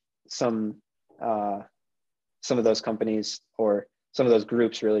some of those companies or some of those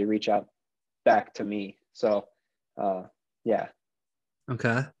groups really reach out back to me. So yeah.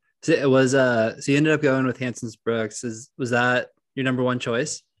 Okay. So it was so you ended up going with Hanson's Brooks. Was that your number one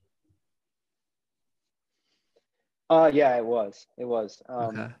choice? Yeah, it was. It was.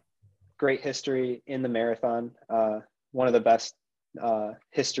 Okay. Great history in the marathon. One of the best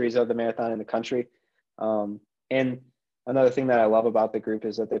histories of the marathon in the country. And another thing that I love about the group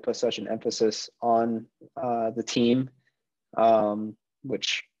is that they put such an emphasis on the team,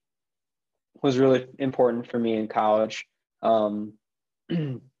 which was really important for me in college.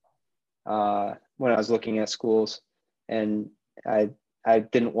 When I was looking at schools, and I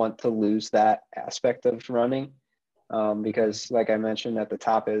didn't want to lose that aspect of running because, like I mentioned at the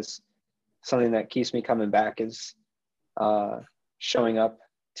top, is something that keeps me coming back is showing up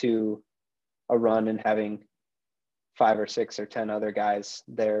to a run and having 5 or 6 or 10 other guys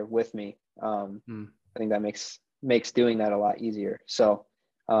there with me. I think that makes doing that a lot easier. So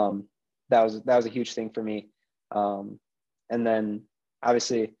that was a huge thing for me. And then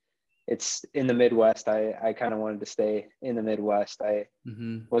obviously it's in the Midwest. I kind of wanted to stay in the Midwest. I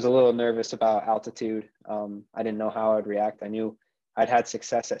was a little nervous about altitude. I didn't know how I'd react. I knew I'd had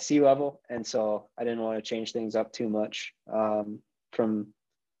success at sea level, and so I didn't want to change things up too much from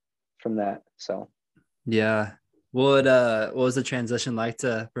that. So Yeah. What was the transition like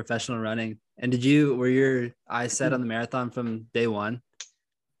to professional running? And were your eyes set on the marathon from day one?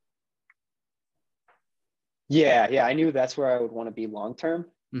 yeah, I knew that's where I would want to be long term.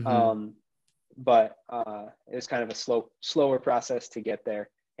 Mm-hmm. But it was kind of a slower process to get there.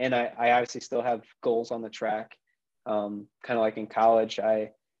 And I obviously still have goals on the track. Kind of like in college,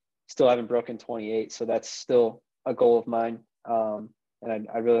 I still haven't broken 28, so that's still a goal of mine. And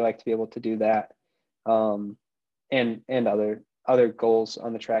I'd really like to be able to do that. And other goals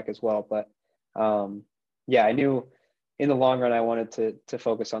on the track as well. But yeah, I knew in the long run I wanted to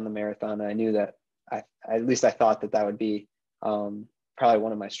focus on the marathon. I knew that at least I thought that would be probably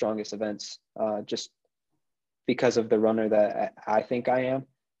one of my strongest events, just because of the runner that I think I am.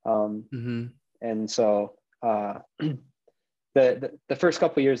 And so the first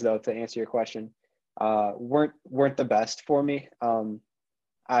couple of years, though, to answer your question, weren't the best for me.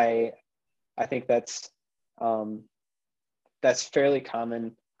 I think that's fairly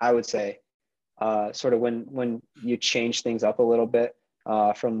common, I would say, sort of when you change things up a little bit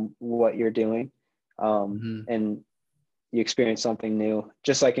from what you're doing, and you experience something new.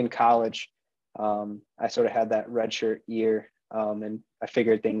 Just like in college, I sort of had that redshirt year, and I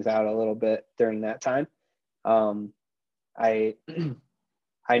figured things out a little bit during that time. I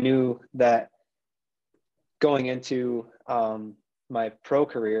I knew that going into my pro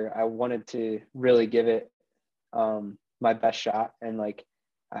career, I wanted to really give it my best shot, and like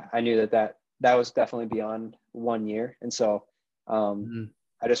I knew that was definitely beyond 1 year, and so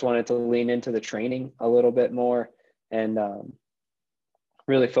I just wanted to lean into the training a little bit more and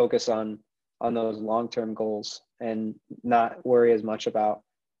really focus on those long-term goals and not worry as much about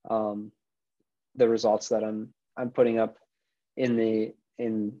the results that I'm putting up in the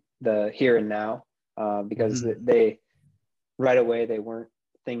here and now, because they right away they weren't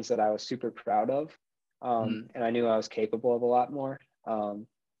things that I was super proud of, and I knew I was capable of a lot more.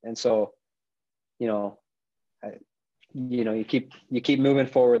 And so, you know, you keep moving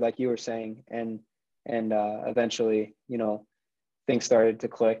forward, like you were saying, and eventually, things started to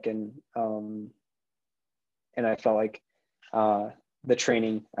click, and I felt like the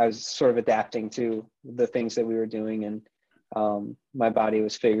training, I was sort of adapting to the things that we were doing, and my body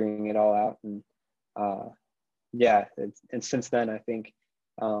was figuring it all out. And yeah, and since then, I think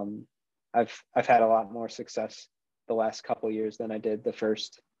I've had a lot more success the last couple of years than I did the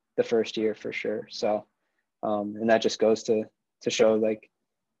first year, for sure. So and that just goes to show, like,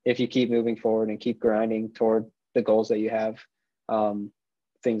 if you keep moving forward and keep grinding toward the goals that you have, good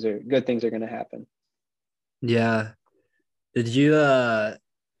things are going to happen. Yeah. Did you have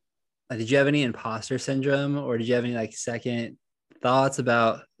any imposter syndrome, or did you have any like second thoughts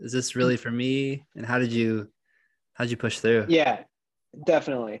about, is this really for me? And how'd you push through? Yeah,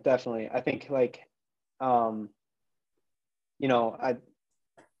 definitely. I think, like,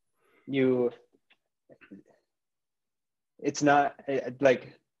 it's not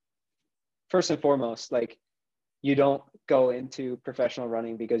like, first and foremost, like, you don't go into professional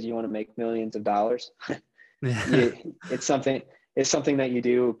running because you want to make millions of dollars. It's something that you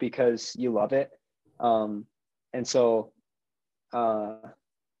do because you love it. And so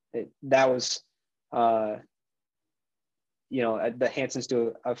that was, the Hansons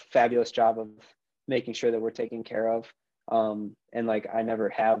do a fabulous job of making sure that we're taken care of. And like, I never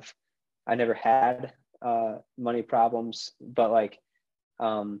had money problems, but like,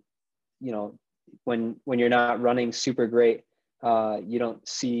 when you're not running super great, you don't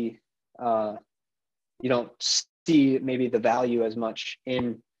see maybe the value as much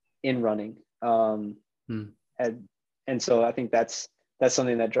in running. And so I think that's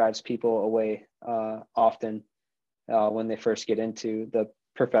something that drives people away often when they first get into the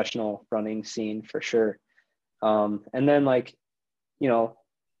professional running scene, for sure. And then, like,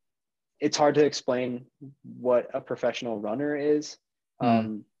 it's hard to explain what a professional runner is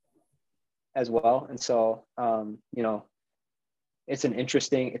as well. And so, it's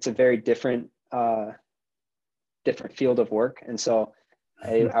a very different field of work. And so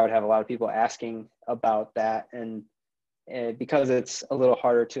I would have a lot of people asking about that. And because it's a little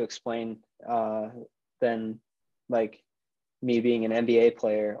harder to explain than, like, me being an NBA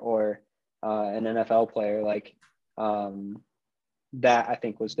player or an NFL player, like, that I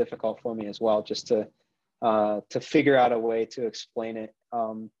think was difficult for me as well, just to figure out a way to explain it,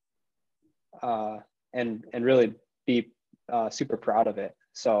 and really be super proud of it.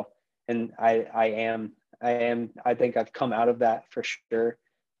 So, and I think I've come out of that, for sure,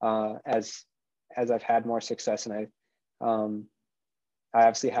 as I've had more success. And I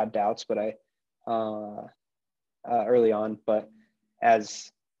obviously had doubts, but early on, but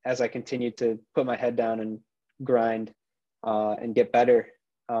as I continued to put my head down and grind and get better,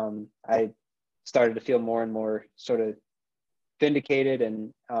 I started to feel more and more sort of vindicated,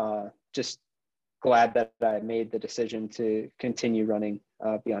 and just glad that I made the decision to continue running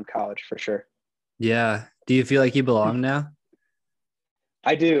beyond college, for sure. Yeah. Do you feel like you belong now?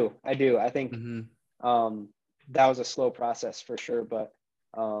 I do. I think that was a slow process, for sure, but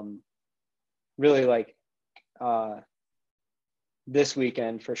really, like, this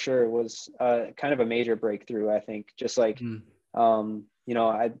weekend, for sure, was kind of a major breakthrough, I think. Just like, I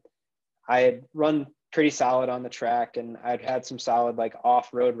had run pretty solid on the track, and I'd had some solid, like,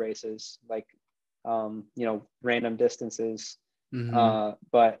 off-road races, like, random distances.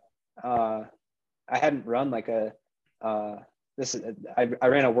 But I hadn't run like I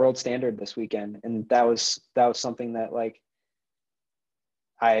ran a world standard this weekend, and that was something that, like,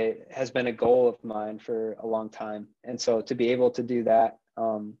 has been a goal of mine for a long time. And so to be able to do that,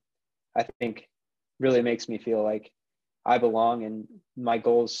 I think really makes me feel like I belong, and my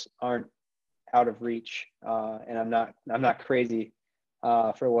goals aren't out of reach, and I'm not crazy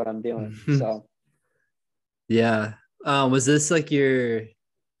for what I'm doing. So yeah. Was this like your,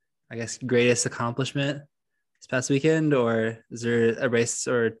 I guess, greatest accomplishment this past weekend, or is there a race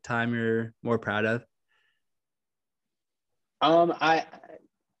or time you're more proud of?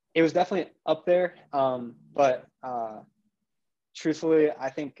 It was definitely up there. But truthfully, I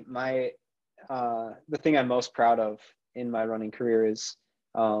think the thing I'm most proud of in my running career is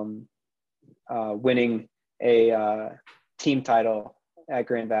winning a team title at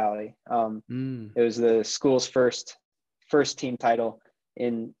Grand Valley. It was the school's first team title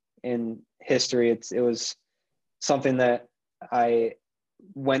in history. It was something that I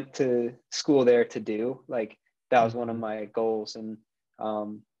went to school there to do. Like, that was one of my goals. And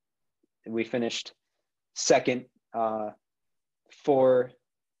we finished second for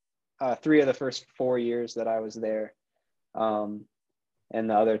 3 of the first 4 years that I was there. and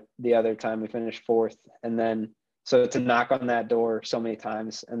the other time we finished fourth. And then so to knock on that door so many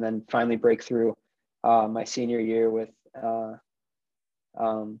times and then finally break through my senior year with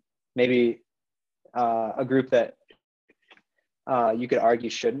maybe a group that you could argue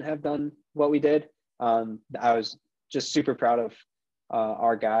shouldn't have done what we did. I was just super proud of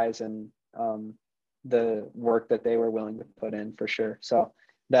our guys and the work that they were willing to put in for sure. So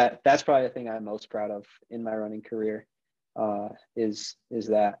that's probably the thing I'm most proud of in my running career is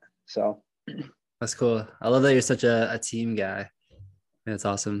that. So That's cool. I love that you're such a team guy. That's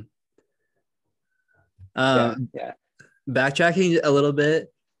awesome. yeah. Backtracking a little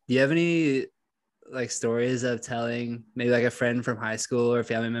bit, do you have any like stories of telling maybe like a friend from high school or a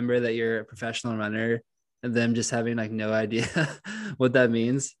family member that you're a professional runner and them just having like no idea what that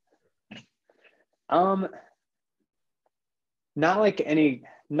means? Not like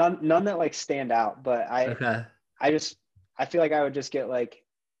none that like stand out, but Okay. I feel like I would just get like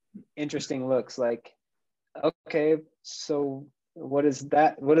interesting looks like, okay, so what does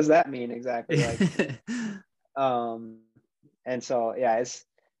that mean exactly? Like, and so yeah,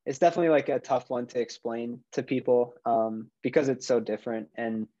 it's definitely like a tough one to explain to people because it's so different,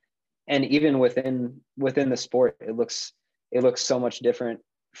 and even within the sport, it looks so much different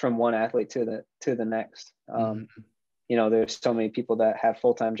from one athlete to the next. You know, there's so many people that have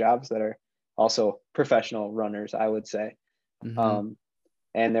full-time jobs that are also professional runners, I would say.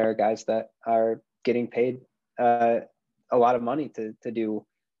 And there are guys that are getting paid a lot of money to do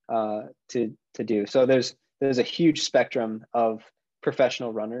to do. So there's a huge spectrum of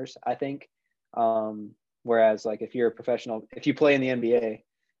professional runners, I think. Whereas like if you're a professional, if you play in the NBA,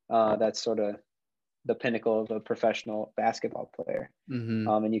 that's sort of the pinnacle of a professional basketball player.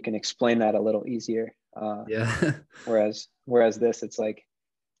 And you can explain that a little easier. Yeah. whereas this, it's like,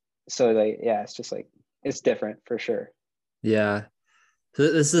 so like, yeah, it's just like, it's different for sure. Yeah. So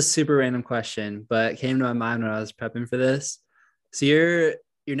this is a super random question, but it came to my mind when I was prepping for this. So you're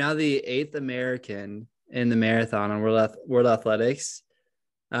now the 8th American in the marathon on World Athletics.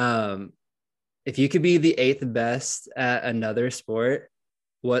 If you could be the 8th best at another sport,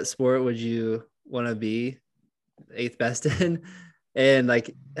 what sport would you want to be 8th best in? And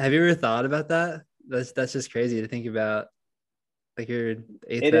like, have you ever thought about that? That's just crazy to think about. Like you're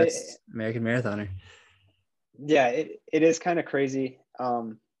 8th best American marathoner. Yeah, it is kind of crazy.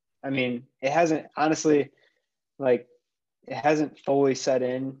 I mean, it hasn't honestly, like, it hasn't fully set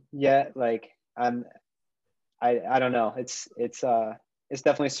in yet. Like I don't know. It's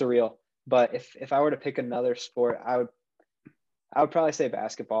definitely surreal. But if I were to pick another sport, I would probably say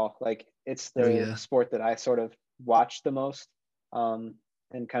basketball. Like it's Oh the yeah. sport that I sort of watch the most, and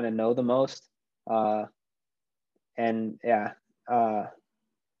kind of know the most. And yeah,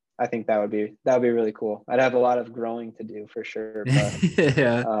 I think that would be really cool. I'd have a lot of growing to do for sure, but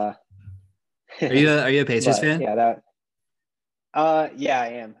Yeah. Are you a Pacers but fan? yeah, yeah, I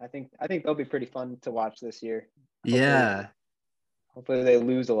am. I think they'll be pretty fun to watch this year. Yeah. Hopefully they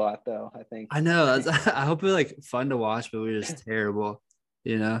lose a lot though, I think. I know. I hope it's like fun to watch, but we're just terrible.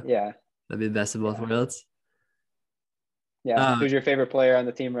 You know, Yeah. that'd be the best of both Yeah. worlds. Yeah. Who's your favorite player on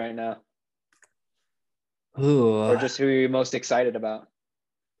the team right now? Ooh, Or just who you're most excited about?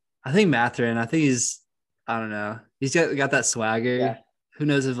 I think Matherin. I think I don't know. He's got that swagger. Yeah. Who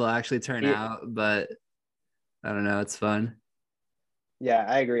knows if it'll actually turn He, out, but I don't know. It's fun. yeah,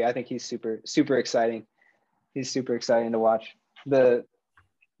 I agree. I think he's super exciting. He's super exciting to watch. The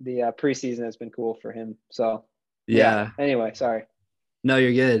preseason has been cool for him. So yeah. Yeah. Anyway, sorry. No,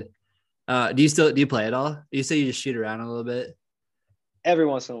 you're good. Do you play at all? You say you just shoot around a little bit? Every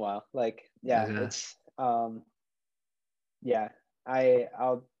once in a while. Like, yeah, Okay. it's yeah. I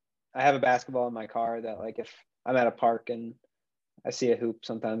have a basketball in my car that, like, if I'm at a park and I see a hoop,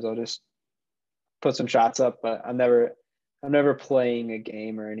 sometimes I'll just put some shots up, but I'm never playing a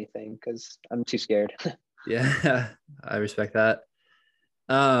game or anything because I'm too scared. Yeah, I respect that.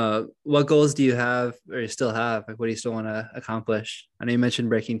 What goals do you have or you still have? Like, what do you still want to accomplish? I know you mentioned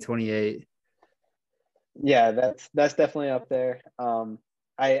breaking 28. Yeah, that's definitely up there.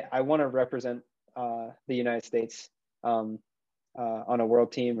 I want to represent the United States on a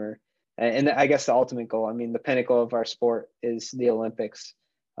world team, and I guess the ultimate goal. I mean, the pinnacle of our sport is the Olympics,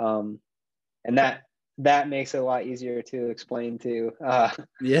 and that makes it a lot easier to explain to.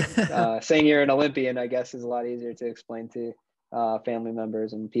 Yeah. Saying you're an Olympian, I guess, is a lot easier to explain to family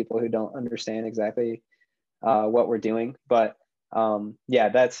members and people who don't understand exactly what we're doing. But yeah,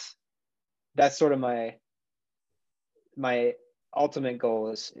 that's sort of my ultimate goal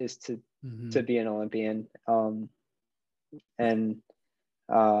is to be an Olympian. And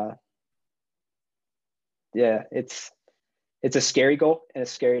yeah, it's a scary goal and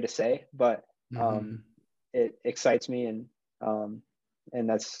it's scary to say, but Mm-hmm. it excites me, and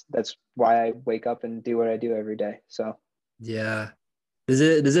that's why I wake up and do what I do every day. So Yeah. Does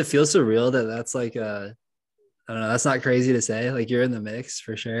it feel surreal that that's like I don't know, that's not crazy to say. Like you're in the mix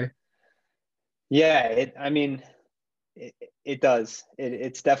for sure. yeah, I mean, it does.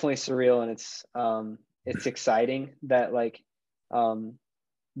 It's definitely surreal, and it's exciting that um,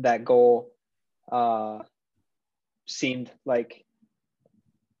 that goal uh, seemed like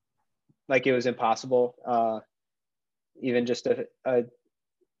it was impossible, even just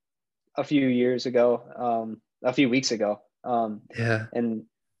a few years ago, a few weeks ago, Yeah. and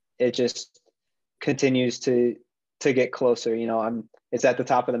it just continues to get closer. You know, it's at the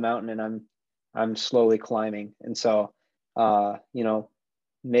top of the mountain, and I'm slowly climbing, and so you know,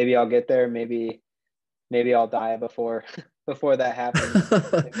 maybe I'll get there, maybe I'll die before before that happens.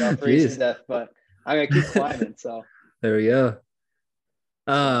 Maybe I'll freeze to Jeez. death, but I'm gonna keep climbing. So There we go.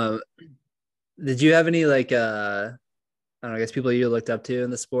 yeah. Um, did you have any like I don't know, I guess people you looked up to in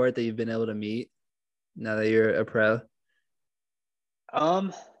the sport that you've been able to meet now that you're a pro?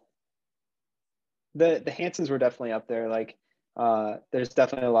 Um, the Hansons were definitely up there. There's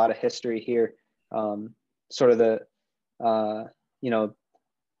definitely a lot of history here. Sort of uh, you know,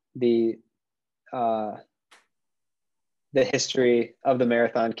 the uh, the history of the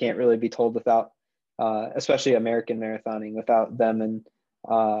marathon can't really be told without, especially American marathoning, without them,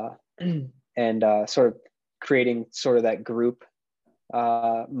 uh, and sort of creating sort of that group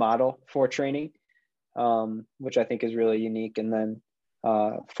model for training, which I think is really unique. And then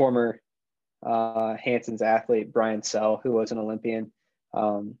former Hanson's athlete Brian Sell, who was an Olympian,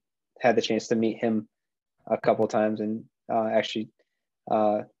 had the chance to meet him a couple times, and actually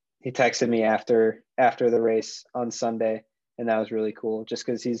uh, he texted me after the race on Sunday, and that was really cool. Just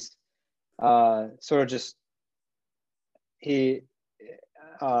because he's sort of just he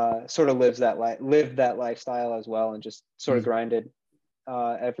sort of lived that lifestyle as well, and just sort of Mm. grinded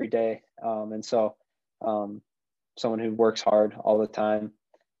every day, and so um, someone who works hard all the time,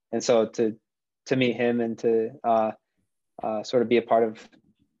 and so to meet him and to sort of be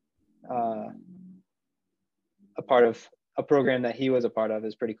uh, a part of a program that he was a part of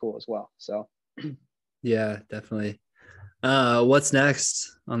is pretty cool as well. So Yeah, definitely. What's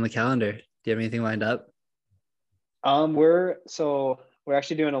next on the calendar? Do you have anything lined up? we're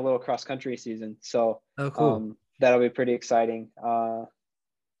actually doing a little cross country season, so Oh, cool. that'll be pretty exciting.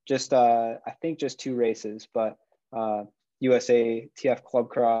 Just I think just 2 races, but uh, USA TF Club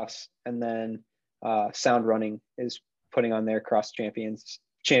Cross, and then Sound Running is putting on their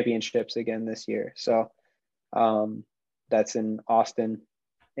championships again this year. So that's in Austin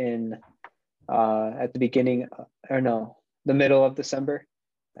in at the beginning, or no, the middle of December,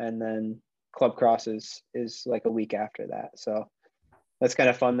 and then Club Cross is like a week after that. So that's kind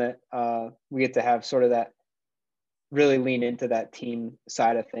of fun that we get to have sort of that, really lean into that team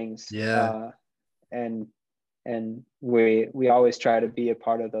side of things, Yeah. and we always try to be a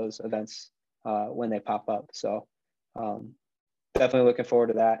part of those events when they pop up. So um, definitely looking forward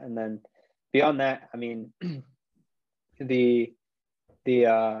to that. And then beyond that, I mean, the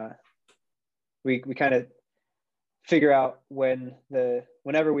we kind of figure out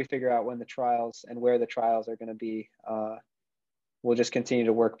whenever we figure out when the trials and where the trials are going to be, we'll just continue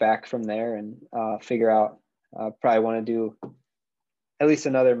to work back from there, and figure out, probably want to do at least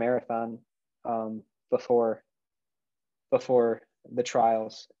another marathon um, before before the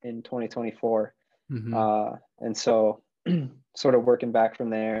trials in 2024. Hmm. And so sort of working back from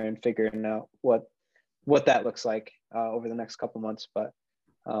there and figuring out what that looks like over the next couple months. But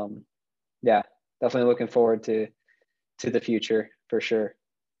um, yeah, definitely looking forward to the future for sure.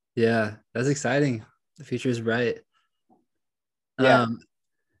 Yeah, that's exciting. The future is bright. Yeah. Um,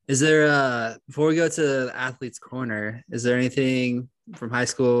 is there before we go to the athlete's corner, is there anything from high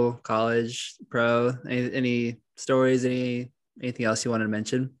school, college, pro, any stories, anything else you want to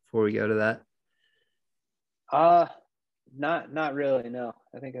mention before we go to that? Uh not really, no.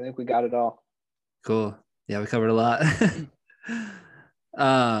 I think we got it all. Cool. Yeah, we covered a lot.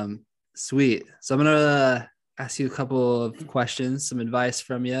 Sweet. So I'm gonna ask you a couple of questions, some advice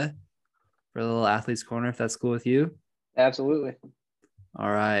from you for a little athlete's corner, if that's cool with you. Absolutely.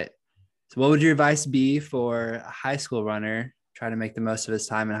 All right. So what would your advice be for a high school runner trying to make the most of his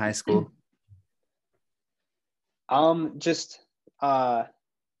time in high school? Just uh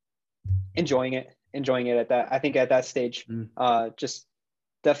enjoying it at that. I think at that stage, Mm. just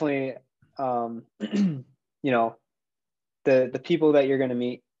definitely, you know, the people that you're going to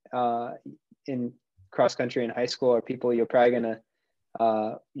meet in cross country in high school are people you're probably going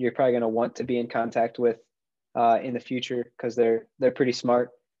to want to be in contact with in the future, because they're pretty smart,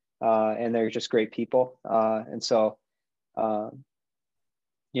 and they're just great people. And so,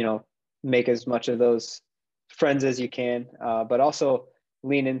 you know, make as much of those friends as you can, but also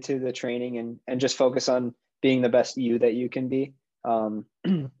lean into the training and just focus on being the best you that you can be,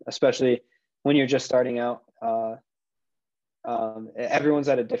 especially when you're just starting out. Everyone's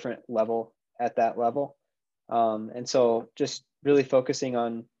at a different level at that level. And so just really focusing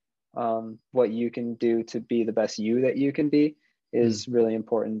on what you can do to be the best you that you can be is really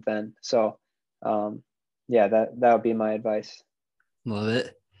important then. So yeah, that would be my advice. Love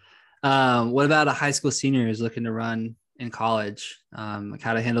it. What about a high school senior who's looking to run in college? Like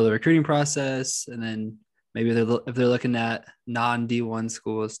how to handle the recruiting process, and then maybe if they're looking at non D1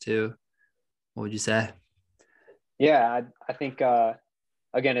 schools too, what would you say? Yeah, I think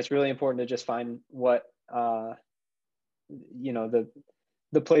again, it's really important to just find what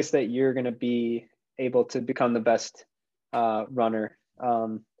the place that you're going to be able to become the best runner.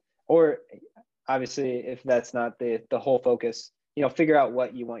 Or obviously, if that's not the whole focus, figure out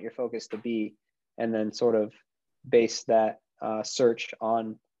what you want your focus to be, and then sort of base that search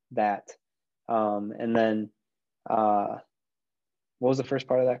on that. And then, what was the first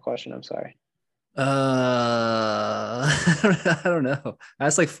part of that question? I'm sorry. I don't know.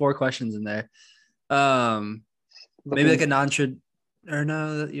 That's like 4 questions in there. Maybe like a or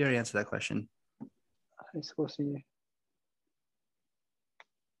no, you already answered that question. High school senior.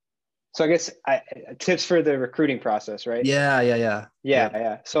 So I guess tips for the recruiting process, right? Yeah.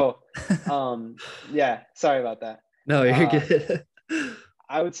 So, yeah, sorry about that. No, you're good.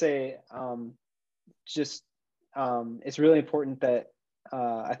 I would say just it's really important that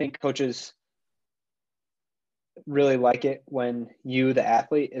I think coaches really like it when you, the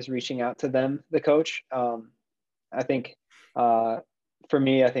athlete, is reaching out to them, the coach. I think for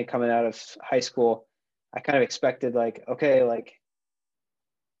me, I think coming out of high school, I kind of expected like, okay, like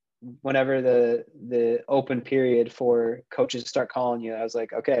whenever the open period for coaches to start calling you, I was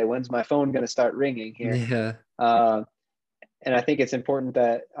like, okay, when's my phone going to start ringing here? Yeah. And I think it's important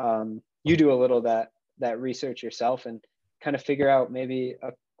that you do a little that research yourself and kind of figure out maybe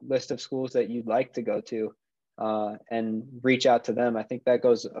a list of schools that you'd like to go to, and reach out to them. I think that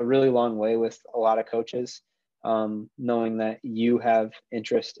goes a really long way with a lot of coaches, knowing that you have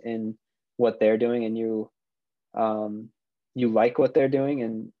interest in what they're doing, and you like what they're doing,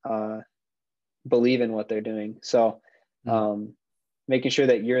 and believe in what they're doing. So making sure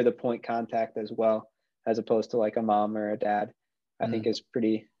that you're the point contact as well, as opposed to like a mom or a dad, I think is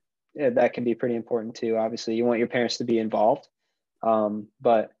that can be pretty important too. Obviously you want your parents to be involved.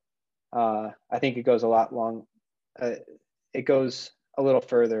 But I think it goes it goes a little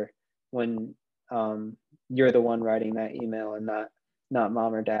further when you're the one writing that email and not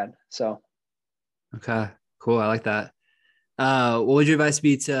mom or dad. So. Okay, cool. I like that. What would your advice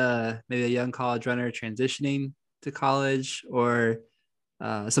be to maybe a young college runner transitioning to college, or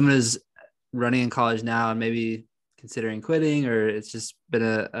someone who's running in college now and maybe considering quitting, or it's just been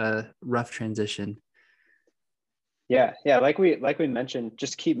a rough transition? Yeah. Like we mentioned,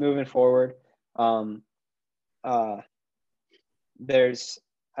 just keep moving forward. There's,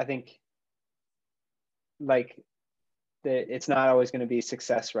 I think, like it's not always going to be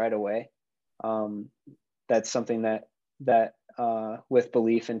success right away. That's something that with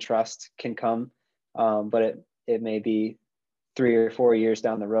belief and trust can come, but it may be 3 or 4 years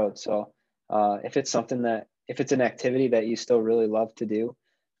down the road. So if it's an activity that you still really love to do,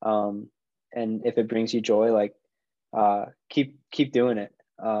 and if it brings you joy, like keep doing it,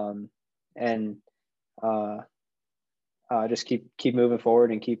 and just keep moving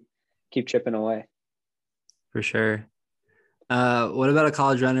forward and keep chipping away. For sure. What about a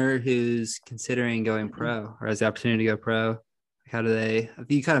college runner who's considering going pro or has the opportunity to go pro? How do they? I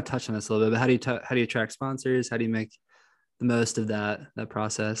think you kind of touched on this a little bit, but how do you attract sponsors? How do you make the most of that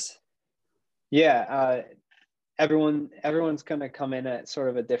process? Yeah, everyone's going to come in at sort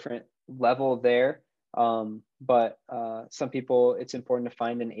of a different level there, but some people, it's important to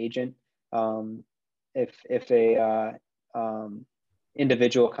find an agent. If a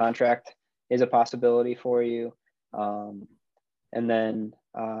individual contract is a possibility for you, and then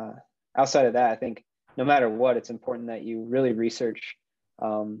outside of that, I think no matter what, it's important that you really research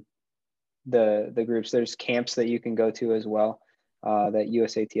the groups. There's camps that you can go to as well, that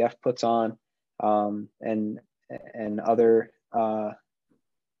USATF puts on, and other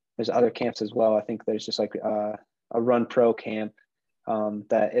there's other camps as well. I think there's just like a Run Pro camp,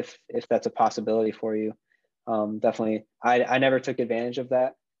 that if that's a possibility for you, definitely. I never took advantage of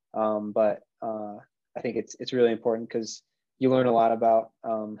that, but I think it's really important because you learn a lot about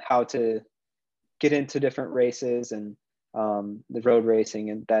how to get into different races and the road racing,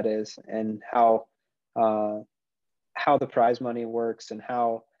 and that is, and how the prize money works, and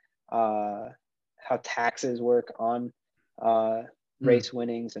how taxes work on race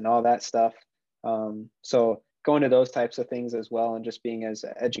winnings and all that stuff. So going to those types of things as well, and just being as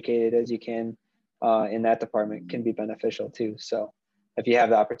educated as you can in that department can be beneficial too. So if you have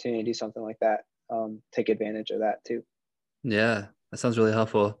the opportunity to do something like that, take advantage of that too. Yeah, that sounds really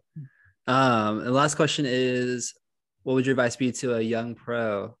helpful. And the last question is, what would your advice be to a young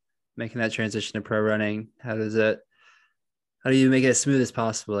pro making that transition to pro running? How do you make it as smooth as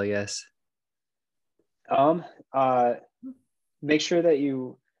possible, I guess? Make sure that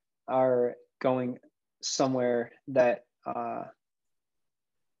you are going somewhere that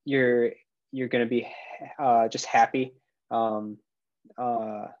you're going to be just happy.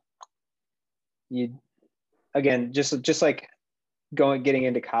 You again, just like getting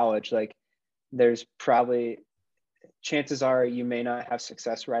into college, like there's probably chances are you may not have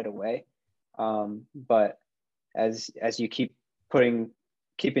success right away, but as you keep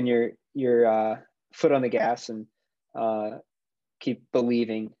keeping your foot on the gas and keep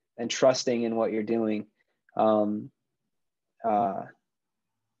believing and trusting in what you're doing, you're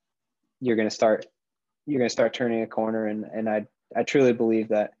going to start turning a corner. And I truly believe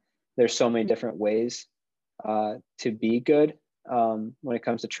that there's so many different ways to be good when it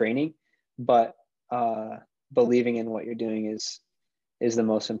comes to training, but believing in what you're doing is the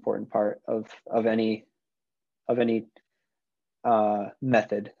most important part of any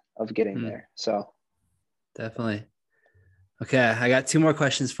method of getting there. So definitely. Okay, I got 2 more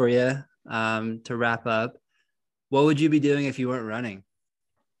questions for you to wrap up. What would you be doing if you weren't running?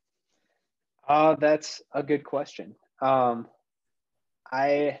 That's a good question.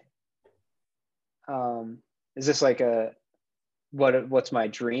 Is this like what's my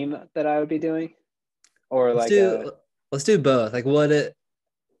dream that I would be doing, or let's do both. Like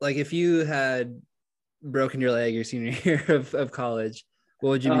if you had broken your leg your senior year of college, what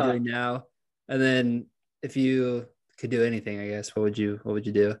would you be doing now? And then if you could do anything, I guess, what would you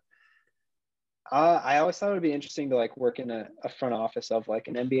do? I always thought it would be interesting to like work in a front office of like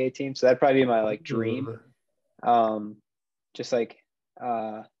an NBA team. So that'd probably be my like dream. Just like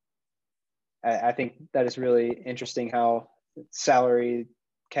I think that is really interesting how salary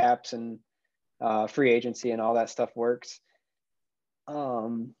caps and free agency and all that stuff works.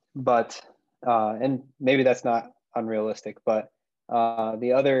 But and maybe that's not unrealistic, but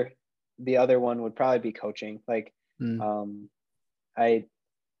the other one would probably be coaching. Like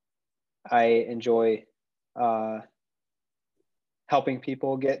I enjoy helping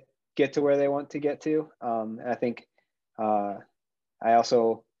people get to where they want to get to. And I think I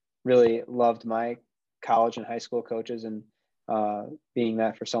also really loved my college and high school coaches, and being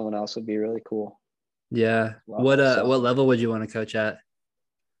that for someone else would be really cool. Yeah. Well, what level would you want to coach at?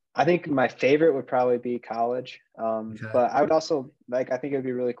 I think my favorite would probably be college. Okay. But I would also I think it'd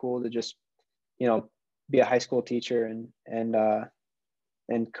be really cool to just, be a high school teacher and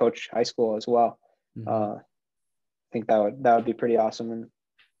coach high school as well. I think that would be pretty awesome.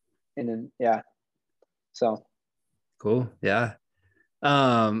 And yeah. So cool. Yeah.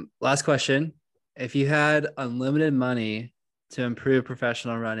 Last question. If you had unlimited money to improve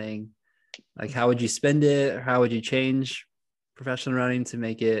professional running, like how would you spend it? Or how would you change professional running to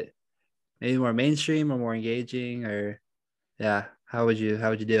make it maybe more mainstream or more engaging? Or yeah, how would you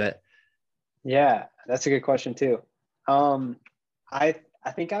do it? Yeah, that's a good question too. I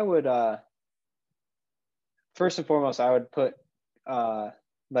think I would first and foremost I would put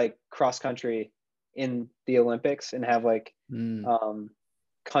like cross country in the Olympics and have like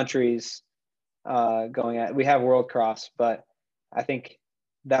countries going at. We have World Cross, but I think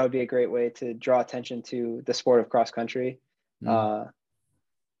that would be a great way to draw attention to the sport of cross country. But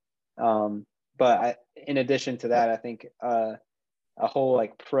in addition to that, I think a whole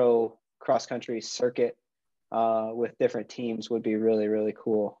like pro cross country circuit with different teams would be really, really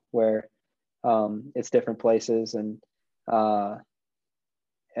cool, where it's different places and all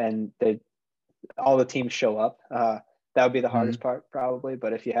the teams show up. That would be the hardest part probably,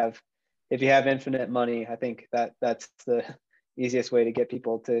 but if you have infinite money, I think that's the easiest way to get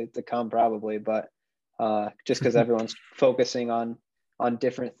people to come probably. But just because everyone's focusing on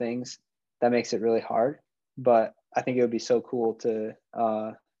different things, that makes it really hard. But I think it would be so cool to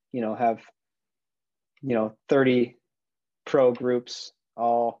have 30 pro groups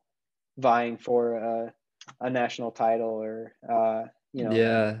all vying for a national title, or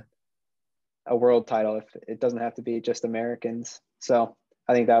a world title, if it doesn't have to be just Americans. So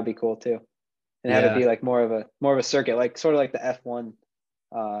I think that would be cool too, and have it be like more of a circuit, like sort of like the F1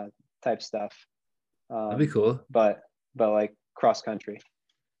 type stuff. That'd be cool. But like cross country.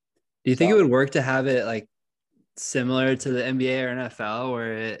 Do you think it would work to have it like similar to the NBA or NFL,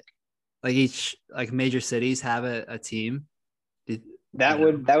 where it like each like major cities have a team? That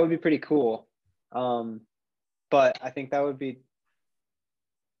would be pretty cool. But I think it would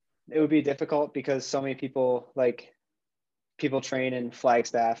be difficult because so many people train in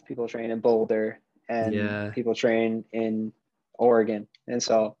Flagstaff, people train in Boulder, and people train in Oregon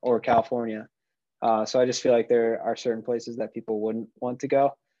or California. So I just feel like there are certain places that people wouldn't want to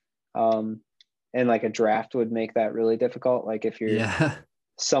go. And like a draft would make that really difficult. Like if you're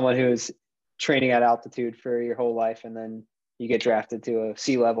someone who's training at altitude for your whole life and then you get drafted to a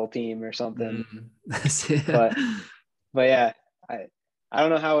sea-level team or something. But yeah, I don't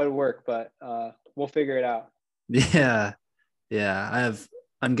know how it would work, but we'll figure it out. Yeah. I have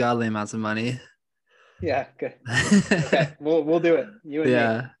ungodly amounts of money. Yeah, good. Okay, we'll do it. You and me.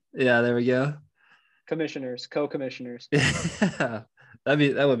 Yeah, there we go. Co-commissioners. Yeah.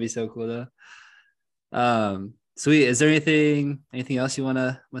 That would be so cool though. Sweet. Is there anything else you want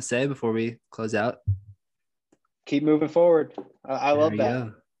to say before we close out? Keep moving forward. I love that.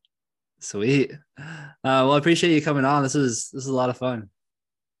 Go. Sweet. Well, I appreciate you coming on. This is a lot of fun.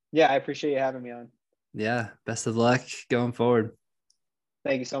 Yeah, I appreciate you having me on. Yeah. Best of luck going forward.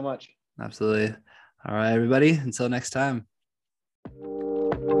 Thank you so much. Absolutely. All right, everybody. Until next time.